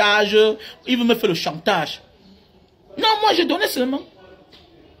raquettage, il veut me faire le chantage. Non, moi je donnais seulement.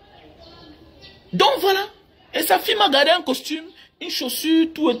 Donc voilà. Et sa fille m'a gardé un costume, une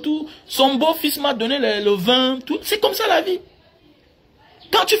chaussure, tout et tout. Son beau-fils m'a donné le vin, tout. C'est comme ça la vie.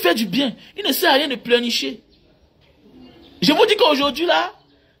 Quand tu fais du bien, il ne sert à rien de pleurnicher. Je vous dis qu'aujourd'hui là,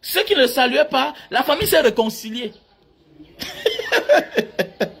 ceux qui ne saluaient pas, la famille s'est réconciliée.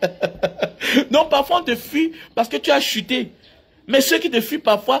 Donc parfois on te fuit parce que tu as chuté. Mais ceux qui te fuient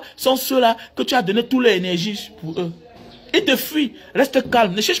parfois sont ceux-là que tu as donné toute l'énergie pour eux. Ils te fuient. Reste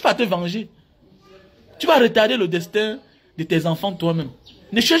calme. Ne cherche pas à te venger. Tu vas retarder le destin de tes enfants toi-même.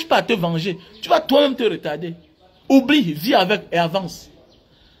 Ne cherche pas à te venger. Tu vas toi-même te retarder. Oublie, vis avec et avance.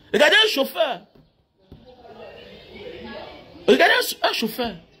 Regardez un chauffeur. Regardez un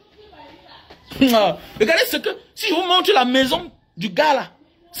chauffeur. Regardez ce que... Si je vous montre la maison du gars là,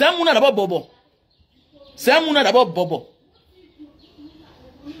 c'est un mouna d'abord bobo. C'est un mouna d'abord bobo.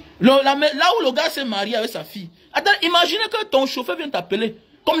 Là où le gars s'est marié avec sa fille. Attends, imaginez que ton chauffeur vient t'appeler.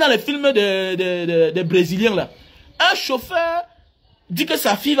 Comme dans les films des Brésiliens là. Un chauffeur dit que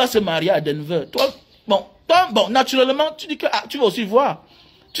sa fille va se marier à Denver. Toi, naturellement, tu dis que tu vas aussi voir.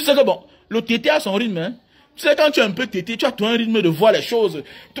 Tu sais que bon, le tété a son rythme. Hein. Tu sais, quand tu es un peu tété, tu as toi un rythme de voir les choses.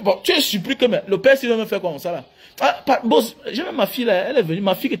 Tu es surpris que le père s'il veut me faire comme ça là. J'ai même ma fille là, elle est venue,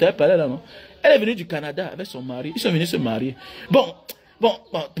 ma fille qui t'avait parlé là, non? Elle est venue du Canada avec son mari. Ils sont venus se marier. Bon,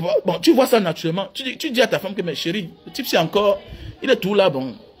 tu vois ça naturellement. Tu dis à ta femme que, mais chérie, le type c'est encore, il est tout là,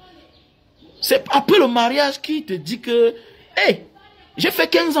 bon. C'est après le mariage qui te dit que, hey, j'ai fait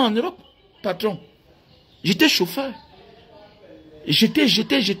 15 ans en Europe, patron. J'étais chauffeur. J'étais.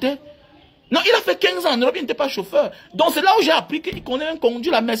 Non, il a fait 15 ans en Europe, il n'était pas chauffeur. Donc c'est là où j'ai appris qu'il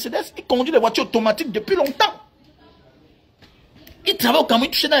conduit la Mercedes, il conduit les voitures automatiques depuis longtemps. Il travaille au Cameroun,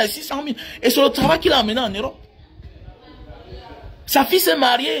 il touchait dans les 600 000. Et c'est le travail qu'il a amené en Europe. Sa fille s'est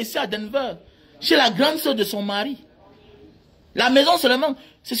mariée ici à Denver, chez la grande sœur de son mari. La maison seulement,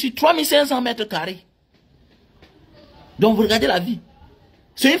 c'est sur 3500 mètres carrés. Donc vous regardez la vie.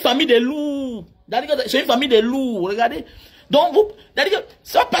 C'est une famille de loups. C'est une famille de loups, regardez. Donc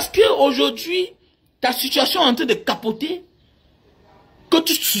c'est pas parce qu'aujourd'hui, ta situation est en train de capoter que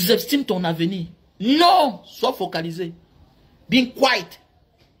tu sous-estimes ton avenir. Non, sois focalisé. Being quiet.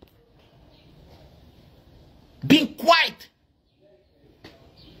 Being quiet.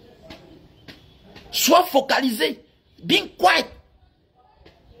 Sois focalisé. Being quiet.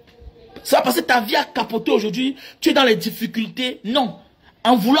 Ça va parce que ta vie a capoté aujourd'hui. Tu es dans les difficultés. Non.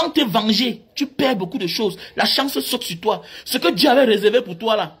 En voulant te venger, tu perds beaucoup de choses. La chance saute sur toi. Ce que Dieu avait réservé pour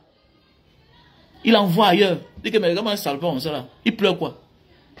toi là, il envoie ailleurs. Dis que mais comment un salpon ça là? Il pleure quoi?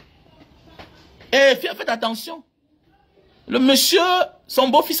 Et faites attention. Le monsieur, son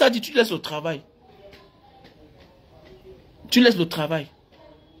beau-fils a dit, tu laisses le travail. Tu laisses le travail.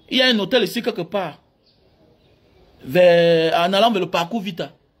 Il y a un hôtel ici quelque part. En allant vers le parcours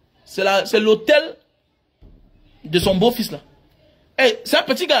Vita. C'est l'hôtel de son beau-fils là. Hey, c'est un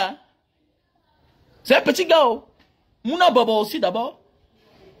petit gars. Hein? C'est un petit gars. Oh. Mouna Baba aussi d'abord.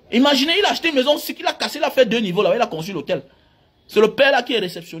 Imaginez, il a acheté une maison aussi qu'il a cassé, il a fait 2 niveaux là, il a construit l'hôtel. C'est le père là qui est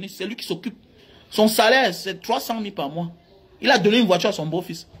réceptionniste, c'est lui qui s'occupe. Son salaire, c'est 300 000 par mois. Il a donné une voiture à son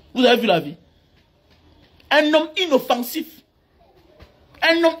beau-fils. Vous avez vu la vie. Un homme inoffensif.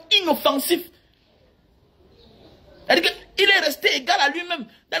 Un homme inoffensif. C'est-à-dire qu'il est resté égal à lui-même.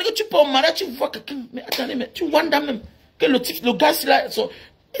 C'est-à-dire que tu peux au mariage, tu vois quelqu'un, mais attendez, mais tu vois même que le gars,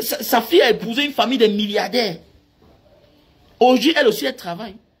 sa fille a épousé une famille de milliardaires. Aujourd'hui, elle aussi, elle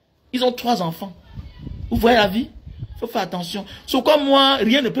travaille. Ils ont 3 enfants. Vous voyez la vie? Il faut faire attention. Sur quoi moi,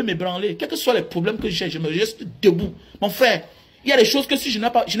 rien ne peut m'ébranler. Quels que soient les problèmes que j'ai, je me reste debout. Mon frère, Il y a des choses que si je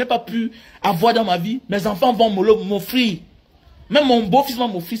n'ai pas pu avoir dans ma vie, mes enfants vont m'offrir. Même mon beau-fils va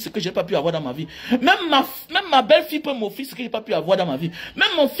m'offrir ce que je n'ai pas pu avoir dans ma vie. Même ma belle-fille peut m'offrir ce que je n'ai pas pu avoir dans ma vie. Même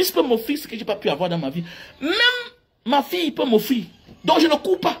mon fils peut m'offrir ce que je n'ai pas pu avoir dans ma vie. Même ma fille peut m'offrir. Donc je ne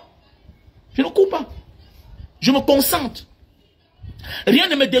cours pas. Je ne cours pas. Je me concentre. Rien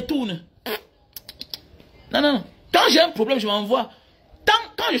ne me détourne. Non, non, non. Quand j'ai un problème, je m'envoie.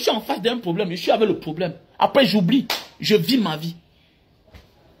 Quand je suis en face d'un problème, je suis avec le problème. Après, j'oublie. Je vis ma vie.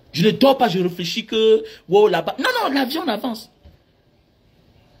 Je ne dors pas, je réfléchis que... Wow, là-bas. Non, non, la vie, on avance.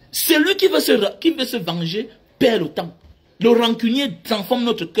 Celui qui veut se venger perd le temps. Le rancunier transforme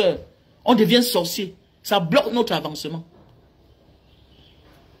notre cœur. On devient sorcier. Ça bloque notre avancement.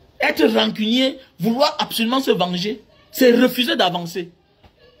 Être rancunier, vouloir absolument se venger, c'est refuser d'avancer.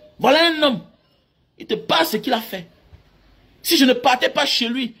 Voilà un homme. Il te parle ce qu'il a fait. Si je ne partais pas chez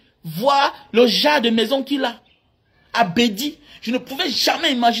lui, voir le genre de maison qu'il a, à Bédi, je ne pouvais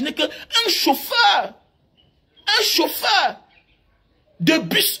jamais imaginer qu'un chauffeur de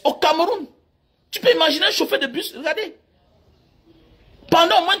bus au Cameroun, tu peux imaginer un chauffeur de bus, regardez.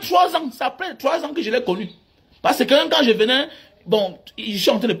 Pendant au moins 3 ans, c'est après 3 ans que je l'ai connu. Parce que quand je venais, bon, je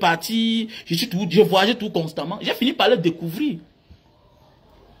suis en train de partir, je voyageais tout constamment, j'ai fini par le découvrir.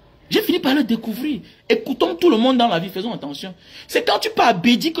 J'ai fini par le découvrir. Écoutons tout le monde dans la vie, faisons attention. C'est quand tu pars à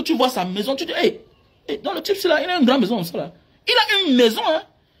Bédi que tu vois sa maison, tu dis, hey, dans le type, c'est là, il a une grande maison, ça là. Il a une maison, hein.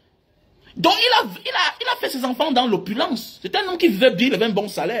 Donc il a fait ses enfants dans l'opulence. C'est un homme qui vivait bien, il avait un bon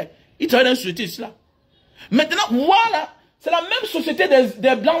salaire. Il travaillait dans une société ici là. Maintenant, voilà, c'est la même société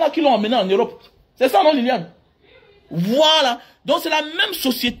des Blancs là qui l'ont emmené en Europe. C'est ça, non, Liliane? Voilà. Donc c'est la même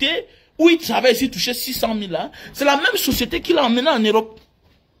société où il travaillait ici, il touchait 600 000 là. C'est la même société qui l'a emmené en Europe.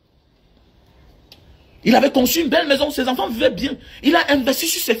 Il avait conçu une belle maison, ses enfants vivaient bien. Il a investi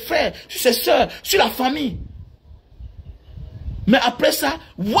sur ses frères, sur ses soeurs, sur la famille. Mais après ça,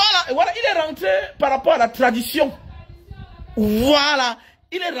 voilà, il est rentré par rapport à la tradition. Voilà,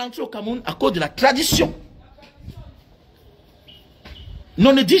 il est rentré au Cameroun à cause de la tradition.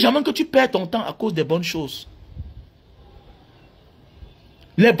 Non, ne dis jamais que tu perds ton temps à cause des bonnes choses.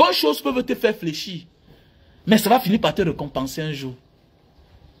 Les bonnes choses peuvent te faire fléchir, mais ça va finir par te récompenser un jour.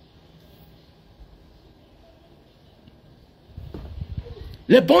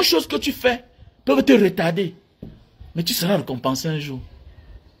 Les bonnes choses que tu fais peuvent te retarder, mais tu seras récompensé un jour.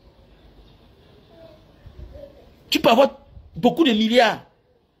 Tu peux avoir beaucoup de milliards,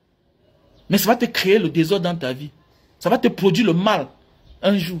 mais ça va te créer le désordre dans ta vie. Ça va te produire le mal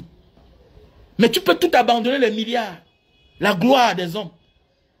un jour. Mais tu peux tout abandonner, les milliards, la gloire des hommes,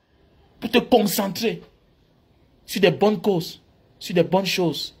 pour te concentrer sur des bonnes causes, sur des bonnes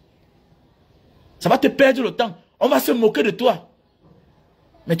choses. Ça va te perdre le temps. On va se moquer de toi.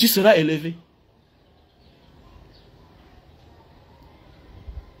 Mais tu seras élevé.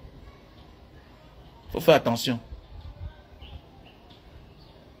 Il faut faire attention.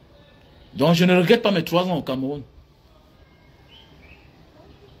 Donc je ne regrette pas mes 3 ans au Cameroun.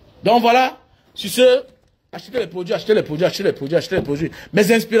 Donc voilà, sur ce, achetez les produits, achetez les produits, achetez les produits, achetez les produits.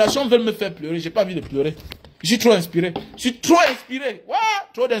 Mes inspirations veulent me faire pleurer, j'ai pas envie de pleurer. Je suis trop inspiré. Je suis trop inspiré. Wow,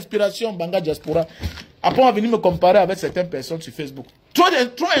 trop d'inspiration, Banga Diaspora. Après, on va venir me comparer avec certaines personnes sur Facebook. Trop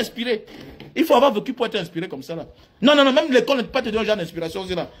inspiré. Il faut avoir vécu pour être inspiré comme ça là. Non, non, non, même l'école ne peut pas te donner un genre d'inspiration.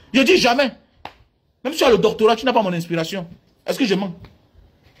 Je dis jamais. Même si tu as le doctorat, tu n'as pas mon inspiration. Est-ce que je mens?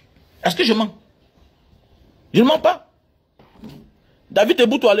 Est-ce que je mens? Je ne mens pas. David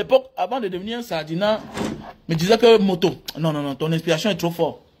Ebouto à l'époque, avant de devenir un sardinat, me disait que moto. Non, non, non, ton inspiration est trop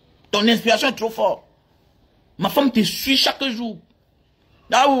forte. Ton inspiration est trop forte. Ma femme te suit chaque jour.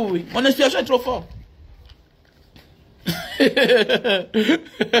 Ah oui, oui, mon inspiration est trop forte.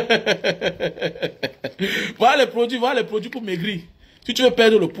 Voilà les produits pour maigrir. Si tu veux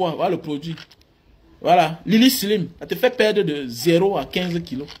perdre le poids, voilà le produit. Voilà, Lily Slim, ça te fait perdre de 0 à 15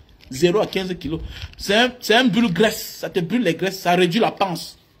 kilos. 0 à 15 kilos. C'est un bulle graisse, ça te brûle les graisses, ça réduit la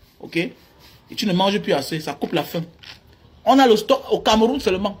panse. Ok? Et tu ne manges plus assez, ça coupe la faim. On a le stock au Cameroun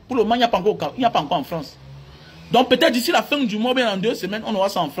seulement. Pour le moment, il n'y a pas encore en France. Donc peut-être d'ici la fin du mois, bien en 2 semaines, on aura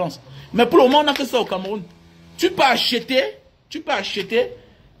ça en France. Mais pour le moment, on n'a que ça au Cameroun. Tu peux acheter,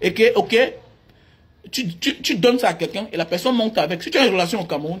 et que, ok, tu donnes ça à quelqu'un et la personne monte avec. Si tu as une relation au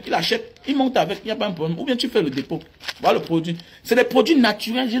Cameroun, il achète, il monte avec, il n'y a pas un problème. Ou bien tu fais le dépôt. Voilà le produit. C'est des produits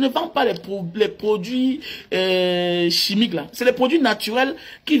naturels. Je ne vends pas les produits chimiques là. C'est des produits naturels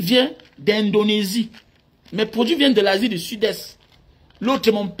qui viennent d'Indonésie. Mes produits viennent de l'Asie du Sud-Est. L'autre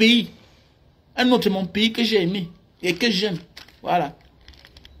est mon pays. Un autre est mon pays que j'ai aimé et que j'aime. Voilà.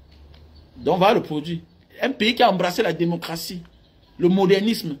 Donc voilà le produit. Un pays qui a embrassé la démocratie, le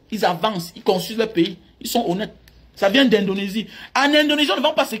modernisme. Ils avancent, ils construisent leur pays. Ils sont honnêtes. Ça vient d'Indonésie. En Indonésie, on ne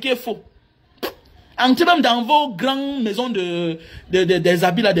vend pas ce qui est faux. Entrez même dans vos grandes maisons des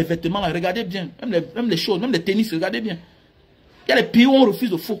habits, là, des vêtements, là, regardez bien. Même les choses, même les tennis, regardez bien. Il y a des pays où on refuse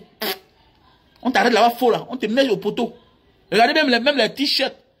le faux. On t'arrête là-bas faux, là. On te met au poteau. Regardez même les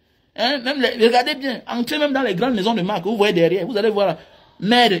t-shirts. Hein? Regardez bien. Entrez même dans les grandes maisons de marque. Vous voyez derrière. Vous allez voir là.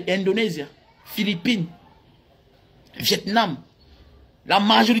 Made Indonésie, Philippines, Vietnam. La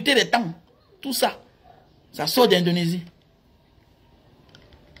majorité des temps. Tout ça. Ça sort d'Indonésie.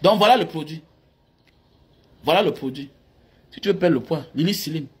 Donc voilà le produit. Voilà le produit. Si tu veux perdre le poids, Lily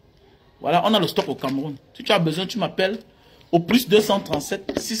Slim. Voilà, on a le stock au Cameroun. Si tu as besoin, tu m'appelles au plus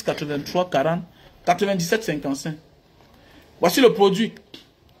 237 683 40 97 55. Voici le produit.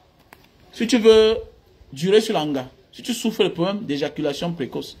 Si tu veux durer sur l'anga, si tu souffres le problème d'éjaculation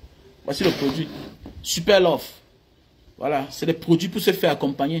précoce, voici le produit. Super Love. Voilà, c'est des produits pour se faire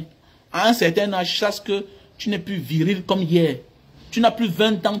accompagner. À un certain âge, sache que tu n'es plus viril comme hier. Tu n'as plus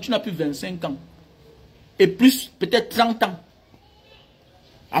 20 ans, tu n'as plus 25 ans. Et plus, peut-être 30 ans.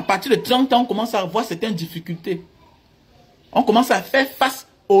 À partir de 30 ans, on commence à avoir certaines difficultés. On commence à faire face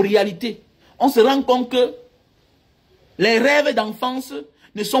aux réalités. On se rend compte que les rêves d'enfance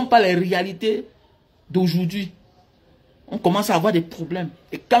ne sont pas les réalités d'aujourd'hui. On commence à avoir des problèmes.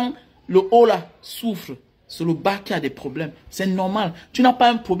 Et quand le haut là souffre, c'est le bas qui a des problèmes. C'est normal. Tu n'as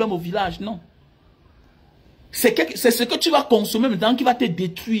pas un problème au village, non. C'est ce que tu vas consommer maintenant qui va te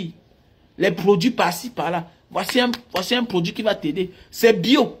détruire. Les produits par-ci, par-là. Voici un produit qui va t'aider. C'est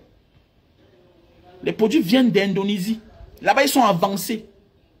bio. Les produits viennent d'Indonésie. Là-bas, ils sont avancés.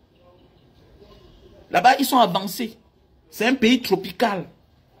 Là-bas, ils sont avancés. C'est un pays tropical.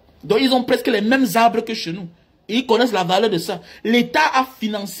 Donc, ils ont presque les mêmes arbres que chez nous. Et ils connaissent la valeur de ça. L'État a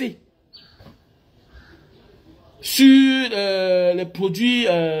financé sur les produits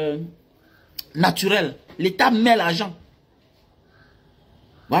naturels. L'État met l'argent.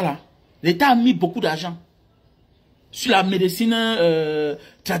 Voilà. L'État a mis beaucoup d'argent sur la médecine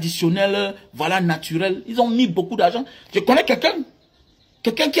traditionnelle, voilà, naturelle. Ils ont mis beaucoup d'argent. Je connais quelqu'un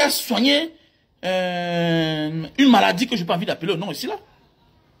qui a soigné une maladie que je n'ai pas envie d'appeler le nom ici là.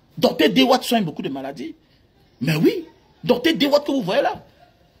 Docteur Dewatt soigne beaucoup de maladies. Mais oui, Docteur Dewatt que vous voyez là.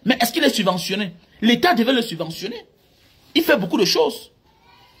 Mais est-ce qu'il est subventionné? L'État devait le subventionner. Il fait beaucoup de choses.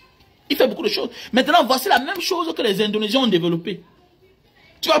 Il fait beaucoup de choses. Maintenant, voici la même chose que les Indonésiens ont développé.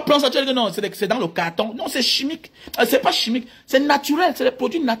 Tu vas prendre ça, tu vas dire que non, c'est dans le carton. Non, c'est chimique. C'est pas chimique. C'est naturel. C'est des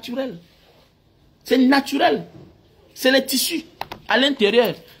produits naturels. C'est naturel. C'est les tissus à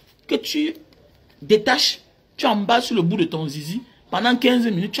l'intérieur que tu détaches. Tu emballes sur le bout de ton zizi. Pendant 15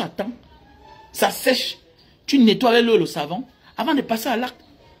 minutes, tu attends. Ça sèche. Tu nettoies avec l'eau et le savon avant de passer à l'acte.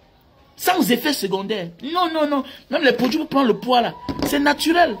 Sans effet secondaire. Non, non, non. Même les produits pour prendre le poids là. C'est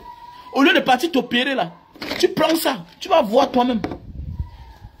naturel. Au lieu de partir t'opérer là. Tu prends ça. Tu vas voir toi-même.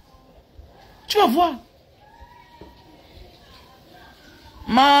 Tu vas voir.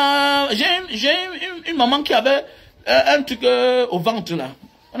 J'ai une maman qui avait un truc au ventre là.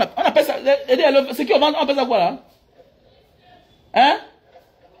 On appelle ça. C'est qui au ventre? On appelle ça quoi là? Hein?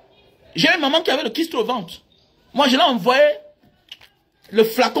 J'ai une maman qui avait le kyste au ventre. Moi je l'ai envoyé le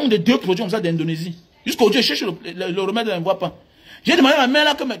flacon de 2 produits comme ça d'Indonésie. Jusqu'aujourd'hui, je cherche le remède, elle ne voit pas. J'ai demandé à ma mère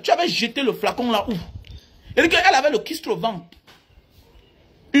là que tu avais jeté le flacon là où? Elle dit qu'elle avait le kyste au ventre.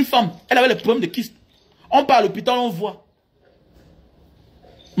 Une femme, elle avait le problème de kyste. On part à l'hôpital, on voit.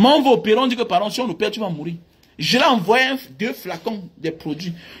 Mais on va opérer, on dit que pardon, si on opère, tu vas mourir. Je l'ai envoyé 2 flacons des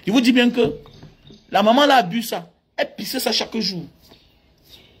produits. Je vous dis bien que la maman là a bu ça. Elle pissait ça chaque jour.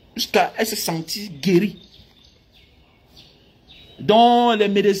 Jusqu'à elle se sentit guérie. Dans les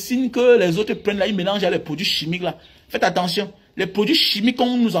médecines que les autres prennent là, ils mélangent les produits chimiques là. Faites attention. Les produits chimiques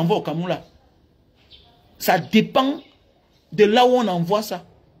qu'on nous envoie au Cameroun là, ça dépend de là où on envoie ça.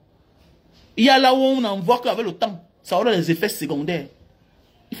 Il y a là où on envoie qu'avec le temps, ça aura des effets secondaires.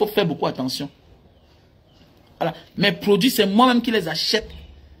 Il faut faire beaucoup attention. Voilà. Mes produits, c'est moi-même qui les achète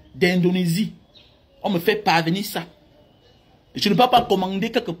d'Indonésie. On me fait parvenir ça. Je ne peux pas commander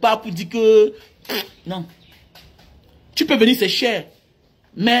quelque part pour dire que... Non. Tu peux venir, c'est cher.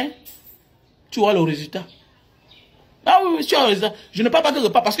 Mais, tu auras le résultat. Ah oui, tu as le résultat. Je ne parle pas quelque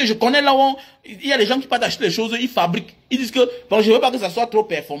part parce que je connais là où il y a des gens qui partent acheter les choses, ils fabriquent. Ils disent que bon, je ne veux pas que ça soit trop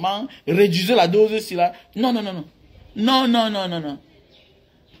performant, réduisez la dose ici là. Non, non, non, non. Non, non, non, non, non.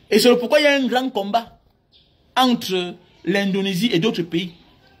 Et c'est pourquoi il y a un grand combat entre l'Indonésie et d'autres pays.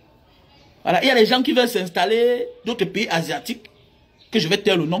 Voilà, il y a des gens qui veulent s'installer d'autres pays asiatiques, que je vais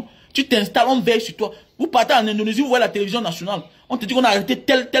taire le nom. Tu t'installes, on veille sur toi. Vous partez en Indonésie, vous voyez la télévision nationale. On te dit qu'on a arrêté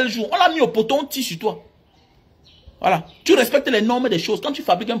tel jour. On l'a mis au poteau, on tire sur toi. Voilà. Tu respectes les normes des choses quand tu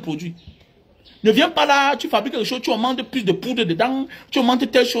fabriques un produit. Ne viens pas là, tu fabriques quelque chose, tu augmentes plus de poudre dedans, tu augmentes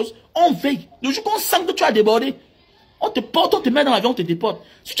telle chose. On veille. Le jour qu'on sent que tu as débordé, on te porte, on te met dans l'avion, on te déporte.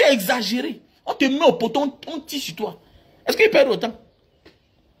 Si tu as exagéré, on te met au poteau, on tire sur toi. Est-ce qu'il perd autant?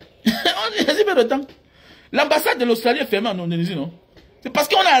 Est-ce qu'il perd autant? L'ambassade de l'Australie est fermée en Indonésie, non? C'est parce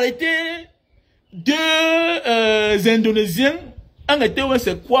qu'on a arrêté deux Indonésiens. Un était,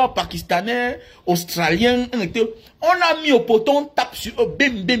 c'est quoi, Pakistanais, Australiens. On a mis au poteau, on tape sur eux,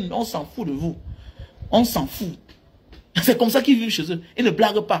 bim, bim. On s'en fout de vous. On s'en fout. C'est comme ça qu'ils vivent chez eux. Ils ne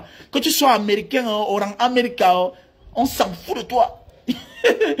blaguent pas. Que tu sois américain, orang américain, on s'en fout de toi.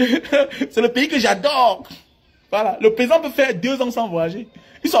 C'est le pays que j'adore. Voilà. Le président peut faire 2 ans sans voyager.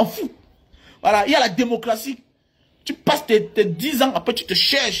 Il s'en fout. Voilà. Il y a la démocratie. Tu passes tes 10 ans, après tu te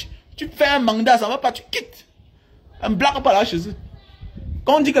cherches. Tu fais un mandat, ça ne va pas, tu quittes. On ne blague pas là chez eux.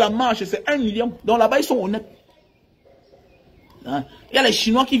 Quand on dit que la marche, c'est 1 million. Donc là-bas, ils sont honnêtes. Hein? Il y a les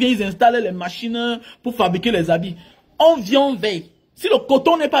Chinois qui viennent, ils installent les machines pour fabriquer les habits. On vient, on veille. Si le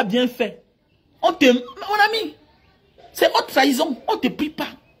coton n'est pas bien fait, on te... Mon ami, c'est haute trahison. On ne te prie pas.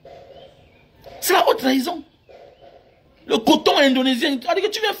 C'est la haute trahison. Le coton indonésien, que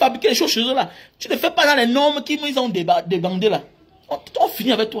tu viens fabriquer les choses chez eux là. Tu ne fais pas dans les normes qu'ils ont débandé là. On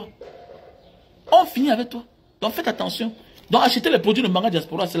finit avec toi. On finit avec toi. Donc faites attention. Donc acheter les produits de Manga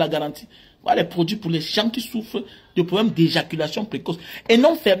Diaspora, c'est la garantie. Voilà les produits pour les gens qui souffrent de problèmes d'éjaculation précoce. Et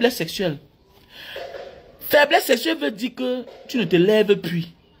non faiblesse sexuelle. Faiblesse sexuelle veut dire que tu ne te lèves plus.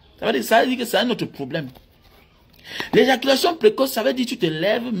 Ça veut dire que c'est un autre problème. L'éjaculation précoce, ça veut dire que tu te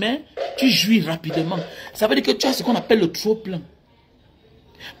lèves, mais tu jouis rapidement. Ça veut dire que tu as ce qu'on appelle le trop-plein.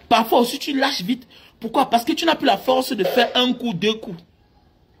 Parfois aussi, tu lâches vite. Pourquoi? Parce que tu n'as plus la force de faire 1 coup, 2 coups.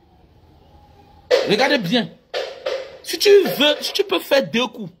 Regardez bien. Si tu peux faire 2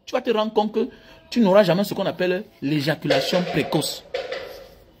 coups, tu vas te rendre compte que tu n'auras jamais ce qu'on appelle l'éjaculation précoce.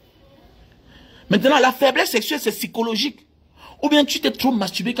 Maintenant, la faiblesse sexuelle, c'est psychologique. Ou bien tu t'es trop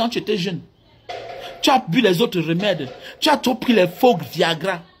masturbé quand tu étais jeune. Tu as bu les autres remèdes. Tu as trop pris les faux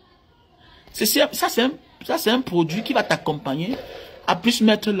Viagra. Ça, c'est un produit qui va t'accompagner à plus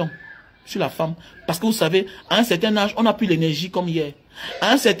mettre long sur la femme. Parce que vous savez, à un certain âge, on n'a plus l'énergie comme hier.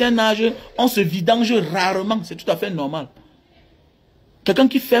 À un certain âge, on se vidange rarement. C'est tout à fait normal. Quelqu'un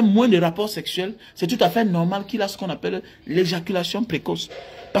qui fait moins de rapports sexuels, c'est tout à fait normal qu'il a ce qu'on appelle l'éjaculation précoce.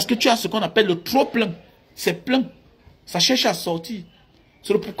 Parce que tu as ce qu'on appelle le trop plein. C'est plein. Ça cherche à sortir.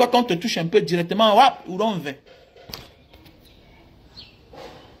 C'est pourquoi quand on te touche un peu directement, où on va.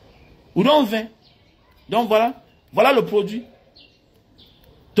 Où on va. Donc voilà le produit.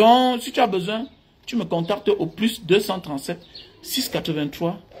 Donc si tu as besoin, tu me contactes au plus 237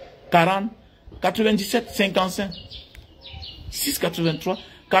 683 40 97 55. 683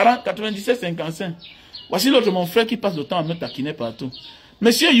 40 97 55. Voici l'autre mon frère qui passe le temps à me taquiner partout.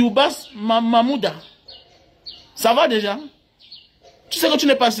 Monsieur Youbas Mamouda, ça va déjà? Tu sais que tu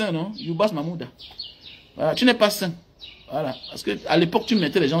n'es pas sain, non? Youbas Mamouda. Voilà, tu n'es pas sain. Voilà, parce que à l'époque tu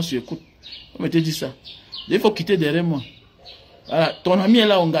mettais les gens sur écoute. On m'était dit ça. Il faut quitter derrière moi. Voilà, ton ami est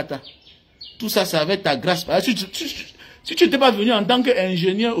là, Ongata. Tout ça, ça va être ta grâce. Si tu n'étais pas venu en tant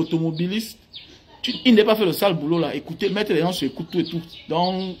qu'ingénieur automobiliste, il n'est pas fait le sale boulot là. Écoutez, mettre les gens sur écoute, tout et tout.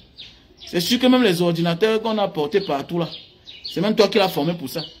 Donc, c'est sûr que même les ordinateurs qu'on a portés partout là, c'est même toi qui l'as formé pour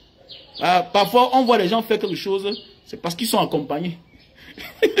ça. Parfois, on voit les gens faire quelque chose, c'est parce qu'ils sont accompagnés.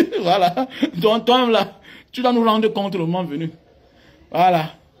 Voilà. Donc, toi-même là, tu dois nous rendre compte le moment venu.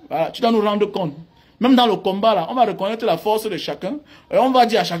 Voilà. Tu dois nous rendre compte. Même dans le combat là, on va reconnaître la force de chacun. Et on va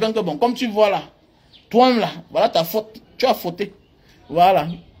dire à chacun que bon, comme tu vois là, toi-même là, voilà ta faute. Tu as fauté. Voilà,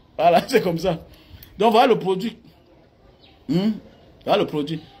 c'est comme ça. Donc voilà le produit. Voilà le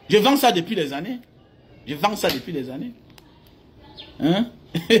produit. Je vends ça depuis des années. Hein? Je vends ça depuis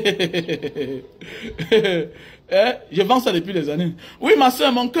des années. Oui, ma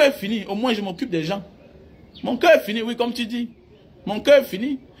soeur, mon cœur est fini. Au moins, je m'occupe des gens. Mon cœur est fini, oui, comme tu dis. Mon cœur est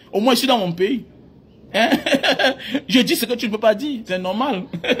fini. Au moins, je suis dans mon pays. Hein? Je dis ce que tu ne peux pas dire. C'est normal.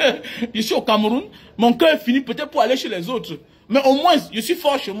 Je suis au Cameroun. Mon cœur est fini peut-être pour aller chez les autres. Mais au moins, je suis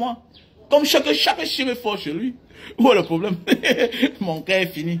fort chez moi. Comme chaque chien est fort chez lui. Où est le problème? Mon cœur est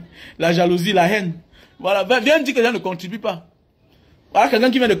fini. La jalousie, la haine. Voilà. Viens dire que les gens ne contribuent pas. Voilà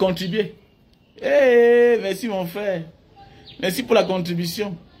quelqu'un qui vient de contribuer. Eh, merci mon frère. Merci pour la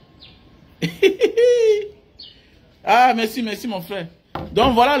contribution. Ah, merci mon frère.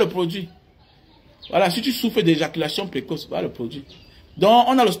 Donc voilà le produit. Voilà, si tu souffres d'éjaculation précoce, voilà le produit. Donc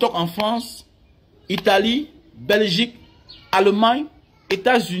on a le stock en France, Italie, Belgique, Allemagne,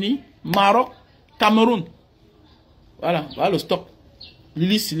 États-Unis, Maroc, Cameroun. Voilà le stock.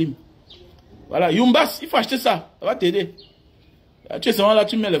 Lily Slim. Voilà, Yumbas, il faut acheter ça. Ça va t'aider. Tu es seulement là,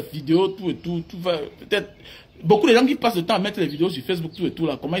 tu mets les vidéos, tout et tout. Peut-être. Beaucoup de gens qui passent le temps à mettre les vidéos sur Facebook, tout et tout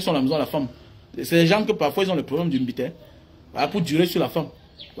là. Comment ils sont à la maison à la femme? C'est les gens que parfois ils ont le problème d'une bite. Pour durer sur la femme.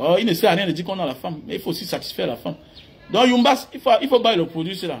 Alors, il ne sert à rien de dire qu'on a la femme. Mais il faut aussi satisfaire la femme. Donc Yumbas, il faut bailler le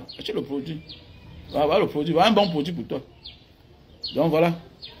produit, c'est là. Achetez le produit. Voilà le produit. Voilà un bon produit pour toi. Donc voilà.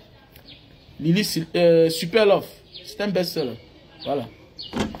 Lily Super Love. C'est un best-seller. Voilà.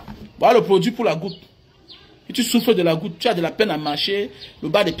 Voilà le produit pour la goutte. Si tu souffres de la goutte, tu as de la peine à marcher, le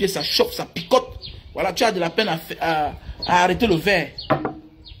bas des pieds ça chauffe, ça picote. Voilà, tu as de la peine à arrêter le verre.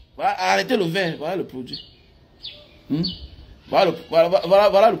 Voilà, arrêter le verre. Voilà le produit. Voilà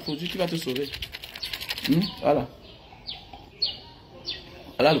le produit qui va te sauver. Voilà.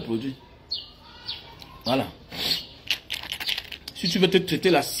 Voilà le produit. Voilà. Si tu veux te traiter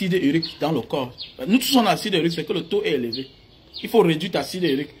l'acide urique dans le corps, nous tous on a l'acide urique, c'est que le taux est élevé. Il faut réduire ta acide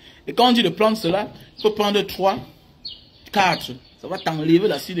urique. Et quand on dit de prendre cela, il faut prendre 3, 4. Ça va t'enlever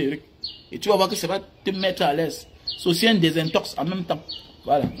l'acide urique. Et tu vas voir que ça va te mettre à l'aise. C'est aussi un désintox en même temps.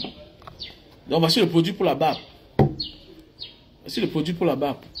 Voilà. Donc voici le produit pour la barbe. Voici le produit pour la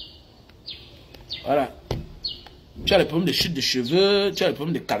barbe. Voilà. Tu as les problèmes de chute de cheveux, tu as les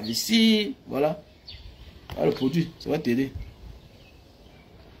problèmes de calvitie. Voilà. Voilà le produit, ça va t'aider.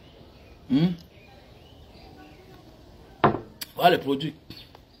 Voilà le produit.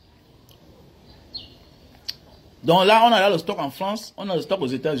 Donc là, on a là le stock en France, on a le stock aux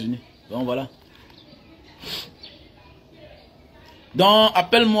États-Unis. Donc voilà. Donc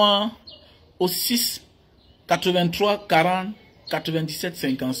appelle-moi au 6 83 40 97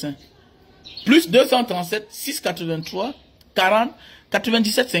 55. Plus 237 6 83 40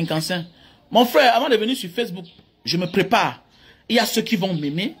 97 55. Mon frère, avant de venir sur Facebook, je me prépare. Il y a ceux qui vont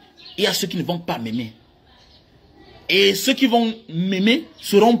m'aimer, il y a ceux qui ne vont pas m'aimer. Et ceux qui vont m'aimer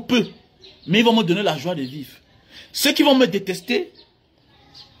seront peu, mais ils vont me donner la joie de vivre. Ceux qui vont me détester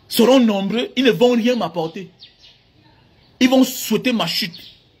seront nombreux, ils ne vont rien m'apporter. Ils vont souhaiter ma chute.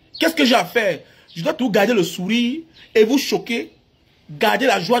 Qu'est-ce que j'ai à faire? Je dois tout garder le sourire et vous choquer, garder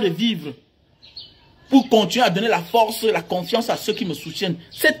la joie de vivre pour continuer à donner la force et la confiance à ceux qui me soutiennent.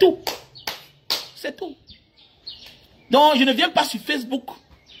 C'est tout. C'est tout. Donc, je ne viens pas sur Facebook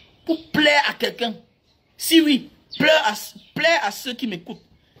pour plaire à quelqu'un. Si oui, plaire à ceux qui m'écoutent.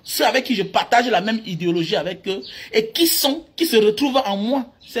 Ceux avec qui je partage la même idéologie avec eux. Et qui se retrouvent en moi.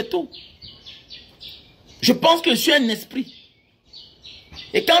 C'est tout. Je pense que je suis un esprit.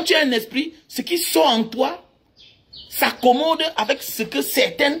 Et quand tu es un esprit, ce qui sort en toi s'accommode avec ce que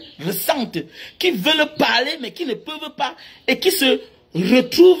certains ressentent. Qui veulent parler mais qui ne peuvent pas. Et qui se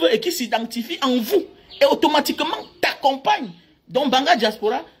retrouvent et qui s'identifient en vous. Et automatiquement t'accompagnent. Donc Banga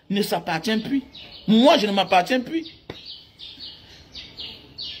Diaspora ne s'appartient plus. Moi je ne m'appartiens plus.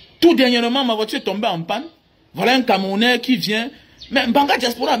 Tout dernièrement ma voiture est tombée en panne. Voilà un Camerounais qui vient. Mais Banga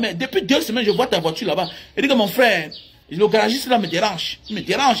Diaspora, mais depuis 2 semaines je vois ta voiture là-bas. Il dit que mon frère, le garagiste là me dérange. Il me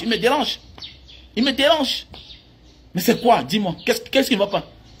dérange, il me dérange. Il me dérange. Mais c'est quoi? Dis-moi, qu'est-ce qui ne va pas?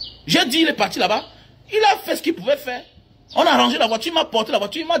 J'ai dit il est parti là-bas. Il a fait ce qu'il pouvait faire. On a rangé la voiture, il m'a porté la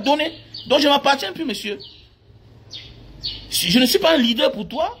voiture, il m'a donné. Donc je ne m'appartiens plus, monsieur. Je ne suis pas un leader pour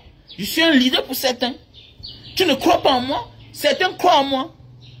toi. Je suis un leader pour certains. Tu ne crois pas en moi. Certains croient en moi.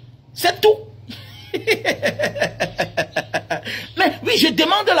 C'est tout. Mais oui, je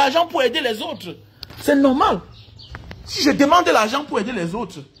demande de l'argent pour aider les autres. C'est normal. Si je demande de l'argent pour aider les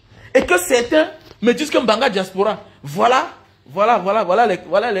autres, et que certains me disent que Banga Diaspora, voilà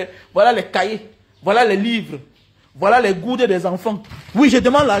les cahiers, voilà les livres, voilà les goûts des enfants. Oui, je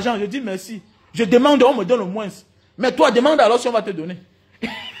demande l'argent, je dis merci. Je demande, on me donne au moins. Mais toi, demande alors si on va te donner.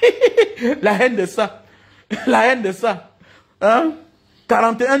 La haine de ça. La haine de ça. Hein?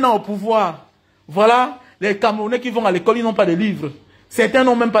 41 ans au pouvoir. Voilà les Camerounais qui vont à l'école, ils n'ont pas de livres. Certains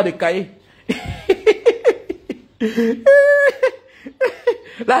n'ont même pas de cahiers.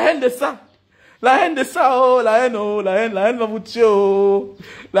 La haine de ça. La haine de ça, oh, la haine va vous tuer, oh.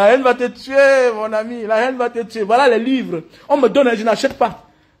 La haine va te tuer, mon ami, la haine va te tuer. Voilà les livres. On me donne, je n'achète pas.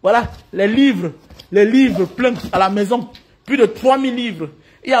 Voilà, les livres pleins à la maison. Plus de 3000 livres.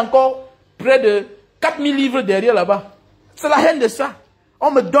 Il y a encore près de 4000 livres derrière là-bas. C'est la haine de ça. On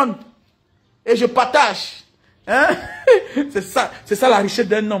me donne. Et je partage. Hein? C'est ça la richesse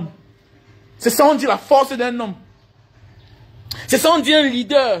d'un homme. C'est ça on dit la force d'un homme. C'est ça on dit un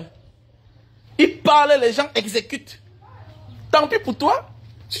leader. Il parle, les gens exécutent. Tant pis pour toi.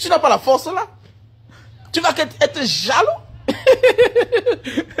 Si tu n'as pas la force là, tu vas être jaloux.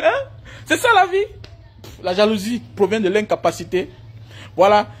 Hein? C'est ça la vie. La jalousie provient de l'incapacité.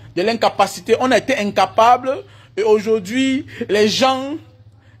 Voilà, de l'incapacité. On a été incapable. Et aujourd'hui, les gens,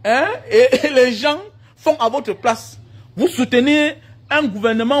 hein, et les gens font à votre place. Vous soutenez un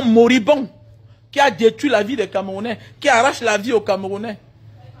gouvernement moribond qui a détruit la vie des Camerounais, qui arrache la vie aux Camerounais.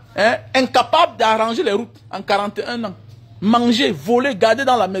 Hein? Incapable d'arranger les routes en 41 ans. Manger, voler, garder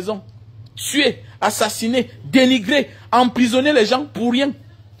dans la maison. Tuer, assassiner, dénigrer, emprisonner les gens pour rien.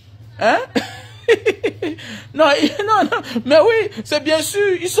 Hein? Non, mais oui, c'est bien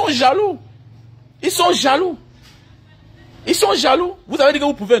sûr, ils sont jaloux. Ils sont jaloux. Ils sont jaloux. Vous avez dit que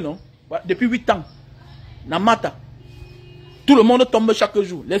vous pouvez, non? Ouais, depuis 8 ans. Namata. Tout le monde tombe chaque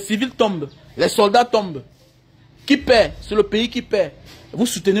jour. Les civils tombent. Les soldats tombent. Qui perd? C'est le pays qui perd. Vous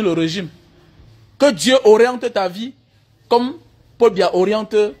soutenez le régime. Que Dieu oriente ta vie comme Paul Biya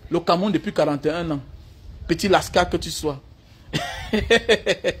oriente le Cameroun depuis 41 ans. Petit lascar que tu sois.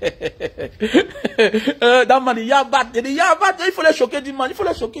 Dans il faut les choquer, dis-moi, il faut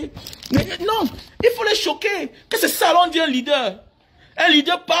les choquer. Non, il faut les choquer. Que c'est ça, on dit un leader. Un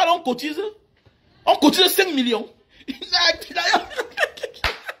leader parle, on cotise 5 millions. Là,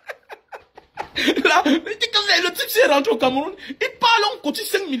 le type s'est rentré au Cameroun, il parle, on cotise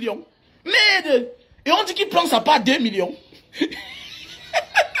 5 millions. Merde. Et on dit qu'il prend sa part 2 millions.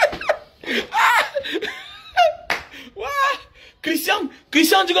 Christian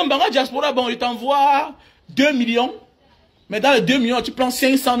dit que Mbanga Diaspora, bon, il t'envoie 2 millions. Mais dans les 2 millions, tu prends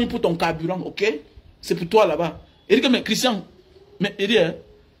 500 000 pour ton carburant, ok? C'est pour toi là-bas. Il dit que, mais Christian, mais il dit, hein,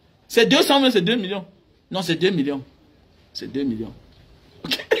 c'est 200 000, c'est 2 millions. Non, c'est 2 millions. C'est 2 millions.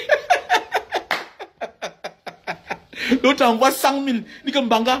 Okay. L'autre t'envoie 100 000. Il dit que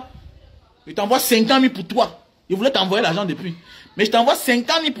Mbanga, il t'envoie 50 000 pour toi. Il voulait t'envoyer l'argent depuis. Mais je t'envoie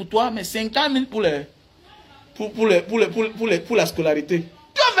 50 000 pour toi, mais 50 000 pour les... Pour la scolarité.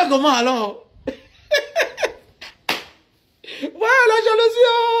 Tu vas faire comment alors? Ouais, la jalousie.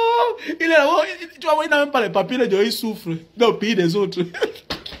 Oh. Il est là, oh, tu vois, il n'a même pas les papiers, il souffre dans le pays des autres.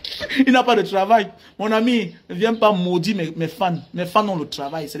 Il n'a pas de travail. Mon ami, ne viens pas maudire mes fans. Mes fans ont le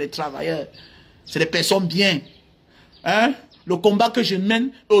travail, c'est des travailleurs. C'est des personnes bien. Hein? Le combat que je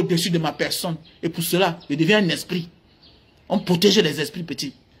mène est au-dessus de ma personne. Et pour cela, je deviens un esprit. On protège les esprits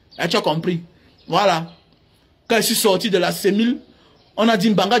petits. Et tu as compris? Voilà. Quand je suis sorti de la C1000, on a dit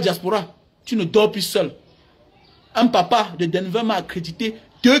Mbanga Diaspora, tu ne dors plus seul. Un papa de Denver m'a accrédité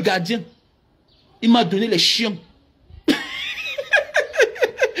 2 gardiens. Il m'a donné les chiens.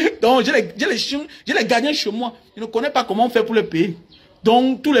 Donc j'ai les chiens, j'ai les gardiens chez moi. Je ne connais pas comment on fait pour les payer.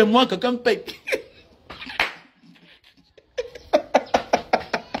 Donc tous les mois, quelqu'un paye.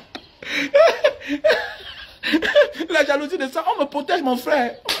 La jalousie de ça, on me protège mon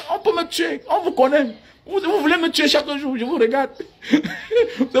frère. On peut me tuer, on vous connaît. Vous voulez me tuer chaque jour, je vous regarde. C'est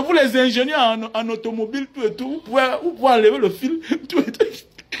vous les ingénieurs en automobile, tout et tout. Vous pouvez enlever le fil, tout et tout.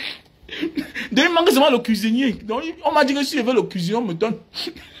 Donc, il manque seulement le cuisinier. Donc, on m'a dit que si je veux le cuisinier, on me donne.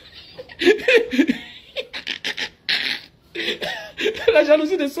 La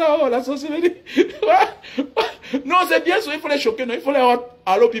jalousie de ça, oh, la sorcellerie. Non, c'est bien sûr, il faut les choquer, non, il faut les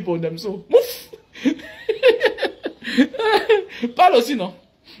hello people them so. Mouf. Parle aussi, non?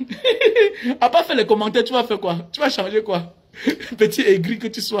 À part faire les commentaires, tu vas faire quoi? Tu vas changer quoi? Petit aigri que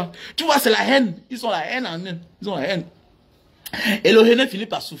tu sois. Tu vois, c'est la haine. Ils ont la haine en eux. Ils ont la haine. Et le haineux finit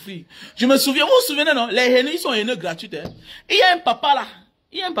par souffrir. Je me souviens, vous vous souvenez, non? Les haineux, ils sont haineux gratuits. Hein? Il y a un papa là.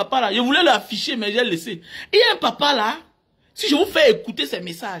 Il y a un papa là. Je voulais l'afficher, mais j'ai laissé. Il y a un papa là. Si je vous fais écouter ces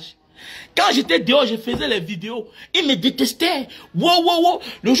messages. Quand j'étais dehors, je faisais les vidéos. Il me détestait. Wow, wow, wow.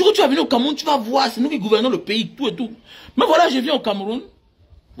 Le jour où tu vas venir au Cameroun, tu vas voir. C'est nous qui gouvernons le pays, tout et tout. Mais voilà, je viens au Cameroun.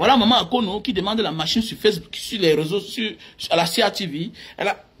 Voilà maman Akono qui demande la machine sur Facebook, sur les réseaux, à la CRTV.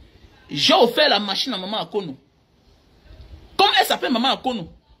 J'ai offert la machine à maman Akono. Comme elle s'appelle maman Akono.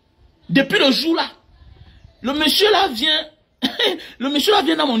 Depuis le jour là, le monsieur là vient, le monsieur là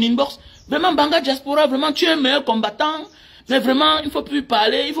vient dans mon inbox. Vraiment Mbanga Diaspora, vraiment tu es un meilleur combattant. Mais vraiment, il ne faut plus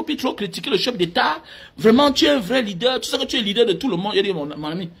parler, il ne faut plus trop critiquer le chef d'État. Vraiment, tu es un vrai leader. Tu sais que tu es leader de tout le monde. Il dit, mon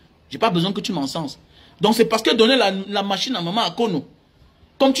ami, j'ai pas besoin que tu m'encenses. Donc c'est parce que donner la machine à maman Akono,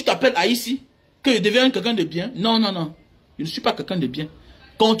 comme tu t'appelles Haïti, que je deviens quelqu'un de bien. Non, non, non. Je ne suis pas quelqu'un de bien.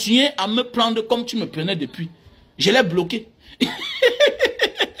 Continuez à me prendre comme tu me prenais depuis. Je l'ai bloqué.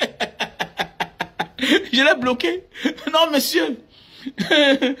 Je l'ai bloqué. Non, monsieur.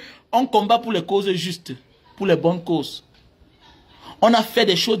 On combat pour les causes justes, pour les bonnes causes. On a fait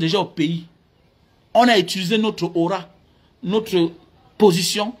des choses déjà au pays. On a utilisé notre aura, notre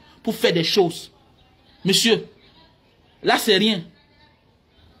position pour faire des choses. Monsieur, là c'est rien.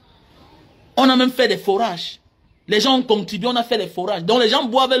 On a même fait des forages. Les gens ont contribué, on a fait des forages. Donc les gens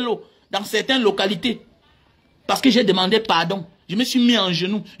boivent l'eau dans certaines localités. Parce que j'ai demandé pardon. Je me suis mis en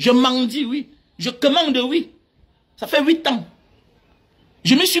genoux. Je mendie, oui. Je commande, oui. Ça fait 8 ans.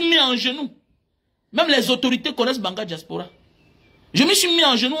 Je me suis mis en genoux. Même les autorités connaissent Banga Diaspora. Je me suis mis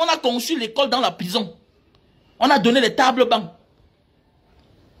en genoux, on a conçu l'école dans la prison. On a donné les tables bancs.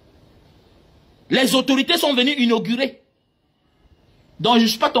 Les autorités sont venues inaugurer. Donc je ne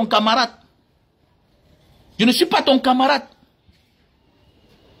suis pas ton camarade. Je ne suis pas ton camarade.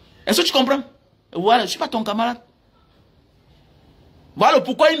 Est-ce que tu comprends? Voilà, je ne suis pas ton camarade. Voilà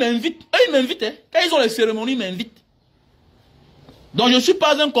pourquoi ils m'invitent. Eux, ils m'invitent. Hein. Quand ils ont les cérémonies, ils m'invitent. Donc je ne suis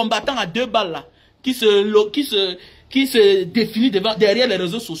pas un combattant à 2 balles là, qui se définit derrière les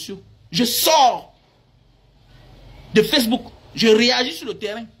réseaux sociaux. Je sors de Facebook. Je réagis sur le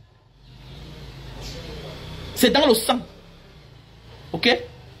terrain. C'est dans le sang. Ok?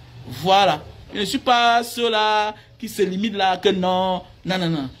 Voilà. Je ne suis pas ceux-là qui se limitent là, que non. Non, non,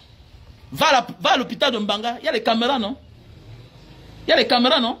 non. Va à l'hôpital de Mbanga. Il y a les caméras, non? Il y a les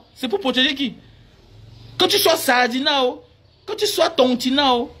caméras, non? C'est pour protéger qui? Que tu sois Sardinao, que tu sois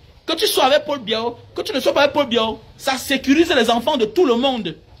Tontinao, que tu sois avec Paul Biao, que tu ne sois pas avec Paul Biao, ça sécurise les enfants de tout le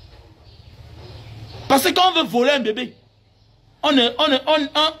monde. Parce que quand on veut voler un bébé, on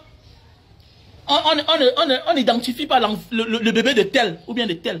n'identifie pas le bébé de tel ou bien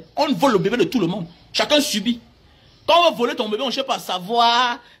de tel. On vole le bébé de tout le monde. Chacun subit. Quand on veut voler ton bébé, on ne cherche pas à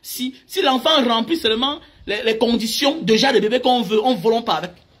savoir si l'enfant remplit seulement les conditions déjà de bébé qu'on veut, on ne volons pas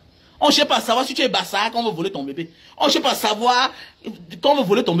avec. On ne cherche pas à savoir si tu es Bassa quand on veut voler ton bébé. On ne cherche pas à savoir, quand on veut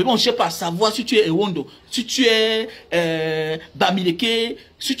voler ton bébé, on ne cherche pas à savoir si tu es Ewondo, si tu es Bamileke,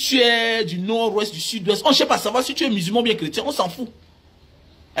 si tu es du nord-ouest, du sud-ouest. On ne cherche pas à savoir si tu es musulman ou bien chrétien, on s'en fout.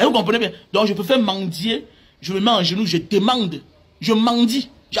 Et vous comprenez bien? Donc je peux faire mendier, je me mets en genoux, je demande, je mendie,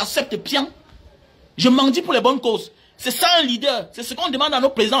 j'accepte bien. Je mendie pour les bonnes causes. C'est ça un leader. C'est ce qu'on demande à nos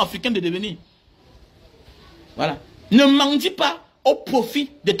présidents africains de devenir. Voilà. Ne mendie pas au profit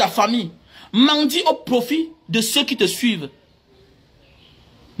de ta famille. Mendie au profit de ceux qui te suivent.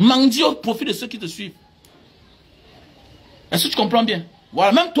 Mendie au profit de ceux qui te suivent. Est-ce que tu comprends bien?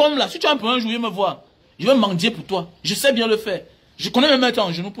 Voilà. Même toi là, si tu as un problème, je viens me voir. Je vais mendier pour toi. Je sais bien le faire. Je connais me mettre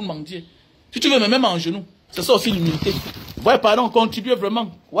en genoux pour mendier. Si tu veux me mettre en genoux, c'est ça aussi l'humilité. Ouais, pardon, contribuez vraiment.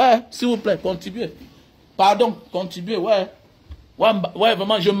 Ouais, s'il vous plaît, contribuez. Pardon, contribuez, ouais. Ouais,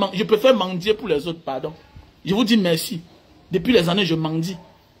 vraiment, je préfère mendier pour les autres, pardon. Je vous dis merci. Depuis les années, je mendie.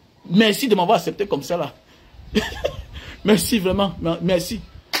 Merci de m'avoir accepté comme ça, là. Merci, vraiment, merci.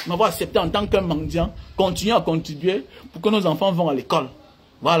 De m'avoir accepté en tant qu'un mendiant. Continuez à contribuer pour que nos enfants vont à l'école.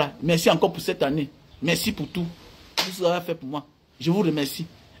 Voilà, merci encore pour cette année. Merci pour tout. Tout ce que vous avez fait pour moi. Je vous remercie.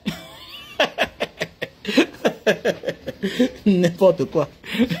 N'importe quoi.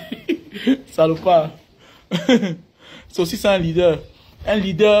 Salopard. C'est aussi ça un leader. Un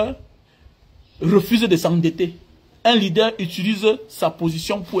leader refuse de s'endetter. Un leader utilise sa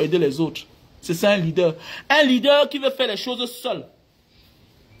position pour aider les autres. C'est ça un leader. Un leader qui veut faire les choses seul.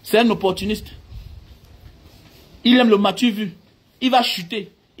 C'est un opportuniste. Il aime le matu vu. Il va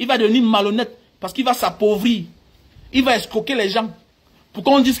chuter. Il va devenir malhonnête parce qu'il va s'appauvrir. Il va escroquer les gens. Pour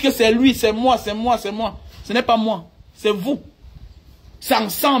qu'on dise que c'est lui, c'est moi, c'est moi, c'est moi. Ce n'est pas moi, c'est vous. C'est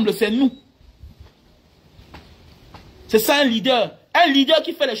ensemble, c'est nous. C'est ça un leader. Un leader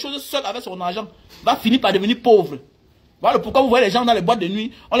qui fait les choses seul avec son argent va finir par devenir pauvre. Voilà pourquoi vous voyez les gens dans les boîtes de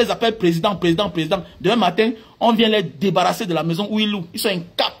nuit, on les appelle président, président, président. Demain matin, on vient les débarrasser de la maison où ils louent. Ils sont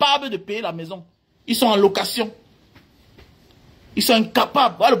incapables de payer la maison. Ils sont en location. Ils sont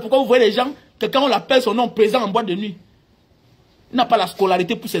incapables. Voilà pourquoi vous voyez les gens, quelqu'un on l'appelle son nom président en boîte de nuit. Il n'a pas la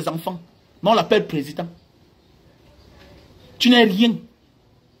scolarité pour ses enfants. Mais on l'appelle président. Tu n'es rien.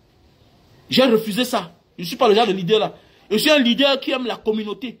 J'ai refusé ça. Je ne suis pas le genre de leader là. Je suis un leader qui aime la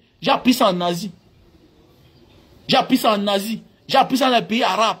communauté. J'ai appris ça en Asie. J'ai appris ça en Asie. J'ai appris ça dans les pays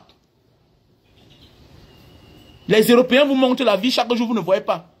arabes. Les Européens vous montrent la vie chaque jour, vous ne voyez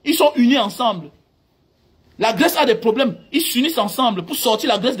pas. Ils sont unis ensemble. La Grèce a des problèmes. Ils s'unissent ensemble pour sortir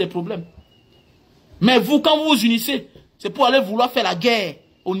la Grèce des problèmes. Mais vous, quand vous vous unissez, c'est pour aller vouloir faire la guerre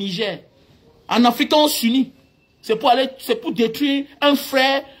au Niger. En Afrique, on s'unit. C'est pour détruire un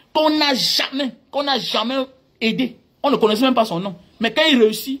frère qu'on n'a jamais aidé. On ne connaissait même pas son nom. Mais quand il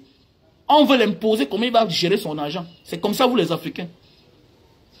réussit, on veut l'imposer comment il va gérer son argent. C'est comme ça, vous les Africains.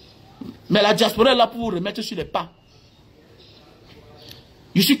 Mais la diaspora est là pour vous remettre sur les pas.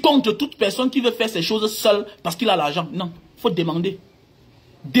 Je suis contre toute personne qui veut faire ces choses seule parce qu'il a l'argent. Non, il faut demander.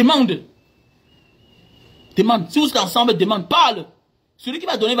 Demande. Demande. Si vous êtes ensemble, demande. Parle. Celui qui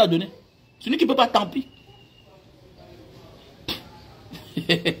va donner, va donner. Celui qui ne peut pas, tant pis.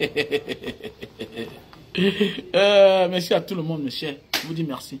 Merci à tout le monde, mes chers. Je vous dis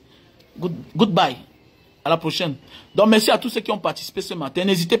merci. Goodbye. À la prochaine. Donc, merci à tous ceux qui ont participé ce matin.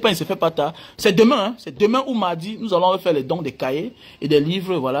 N'hésitez pas, il ne se fait pas tard. C'est demain, hein. C'est demain ou mardi. Nous allons refaire les dons des cahiers et des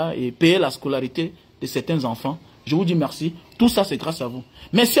livres, voilà, et payer la scolarité de certains enfants. Je vous dis merci. Tout ça, c'est grâce à vous.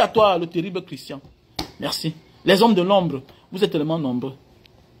 Merci à toi, le terrible Christian. Merci. Les hommes de l'ombre, vous êtes tellement nombreux.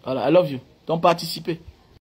 Voilà, I love you. Donc, participez.